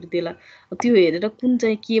मार्जिनहरू देला। त्यो हेरेर कुन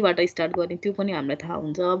चाहिँ केबाट स्टार्ट गर्ने त्यो पनि हामीलाई थाहा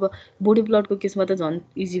हुन्छ। अब बोडी प्लटको केसमा त झन्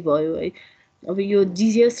इजी भयो है। अब यो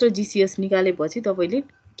जिजिएस र जिसिएस निकालेपछि तपाईँले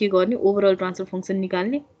के गर्ने ओभरअल ट्रान्सफर फङ्सन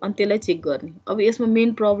निकाल्ने अनि त्यसलाई चेक गर्ने। अब यसमा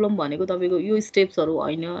मेन प्रब्लम भनेको तपाईँको यो स्टेप्सहरू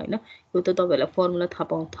होइन होइन। यो त तपाईँहरूलाई फर्मुला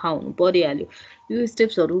थाहा हुनु परिहाल्यो। यो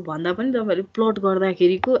स्टेप्सहरू भन्दा पनि तपाईँहरूले प्लट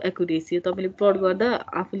गर्दाखेरिको एकुरेसी तपाईँले प्लट गर्दा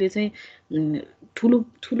आफूले चाहिँ ठुलो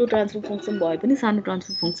ठुलो ट्रान्सफर फङ्सन भए पनि सानो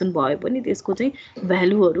ट्रान्सफर फङ्सन भए पनि त्यसको चाहिँ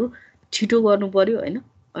भ्यालुहरू छिटो गर्नु पऱ्यो होइन।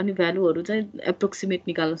 अनि भ्यालुहरू चाहिँ एप्रोक्सिमेट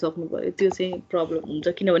निकाल्न सक्नु पऱ्यो। त्यो चाहिँ प्रब्लम हुन्छ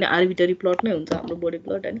किनभने आर्बिटरी प्लट नै हुन्छ हाम्रो बोडी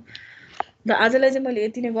प्लट होइन। र आजलाई चाहिँ मैले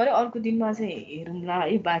यति नै गरेँ। अर्को दिनमा चाहिँ हेरौँला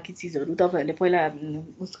है बाँकी चिजहरू। तपाईँहरूले पहिला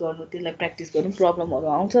उस गर्नु त्यसलाई प्र्याक्टिस गर्नु प्रब्लमहरू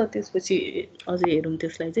आउँछ त्यसपछि अझै हेरौँ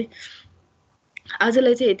त्यसलाई चाहिँ।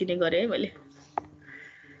 आजलाई चाहिँ यति नै गरेँ है मैले।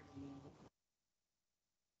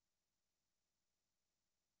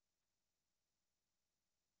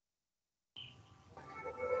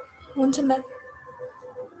 हुन्छ म्याम।